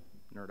happy to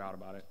nerd out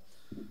about it.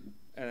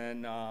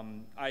 And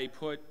then I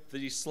put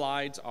these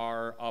slides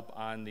are up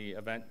on the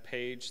event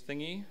page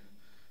thingy.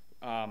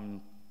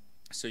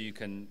 So you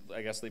can,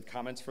 I guess, leave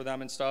comments for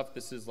them and stuff.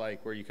 This is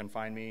like where you can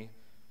find me.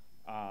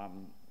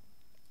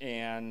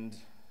 And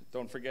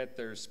don't forget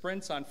there's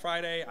sprints on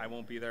Friday. I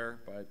won't be there,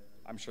 but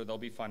I'm sure they'll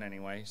be fun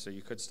anyway, so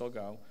you could still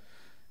go.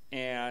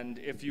 And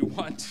if you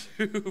want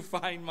to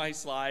find my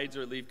slides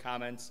or leave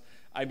comments,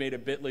 I made a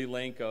bit.ly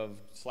link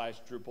of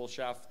 /Drupal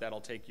chef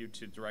that'll take you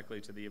directly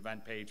to the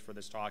event page for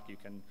this talk. You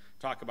can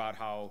talk about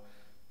how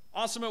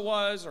awesome it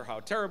was, or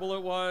how terrible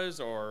it was,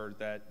 or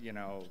that, you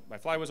know, my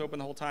fly was open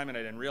the whole time and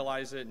I didn't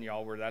realize it, and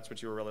y'all were, that's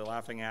what you were really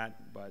laughing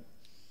at. But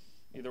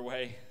either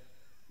way,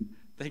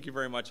 thank you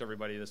very much,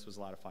 everybody. This was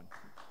a lot of fun.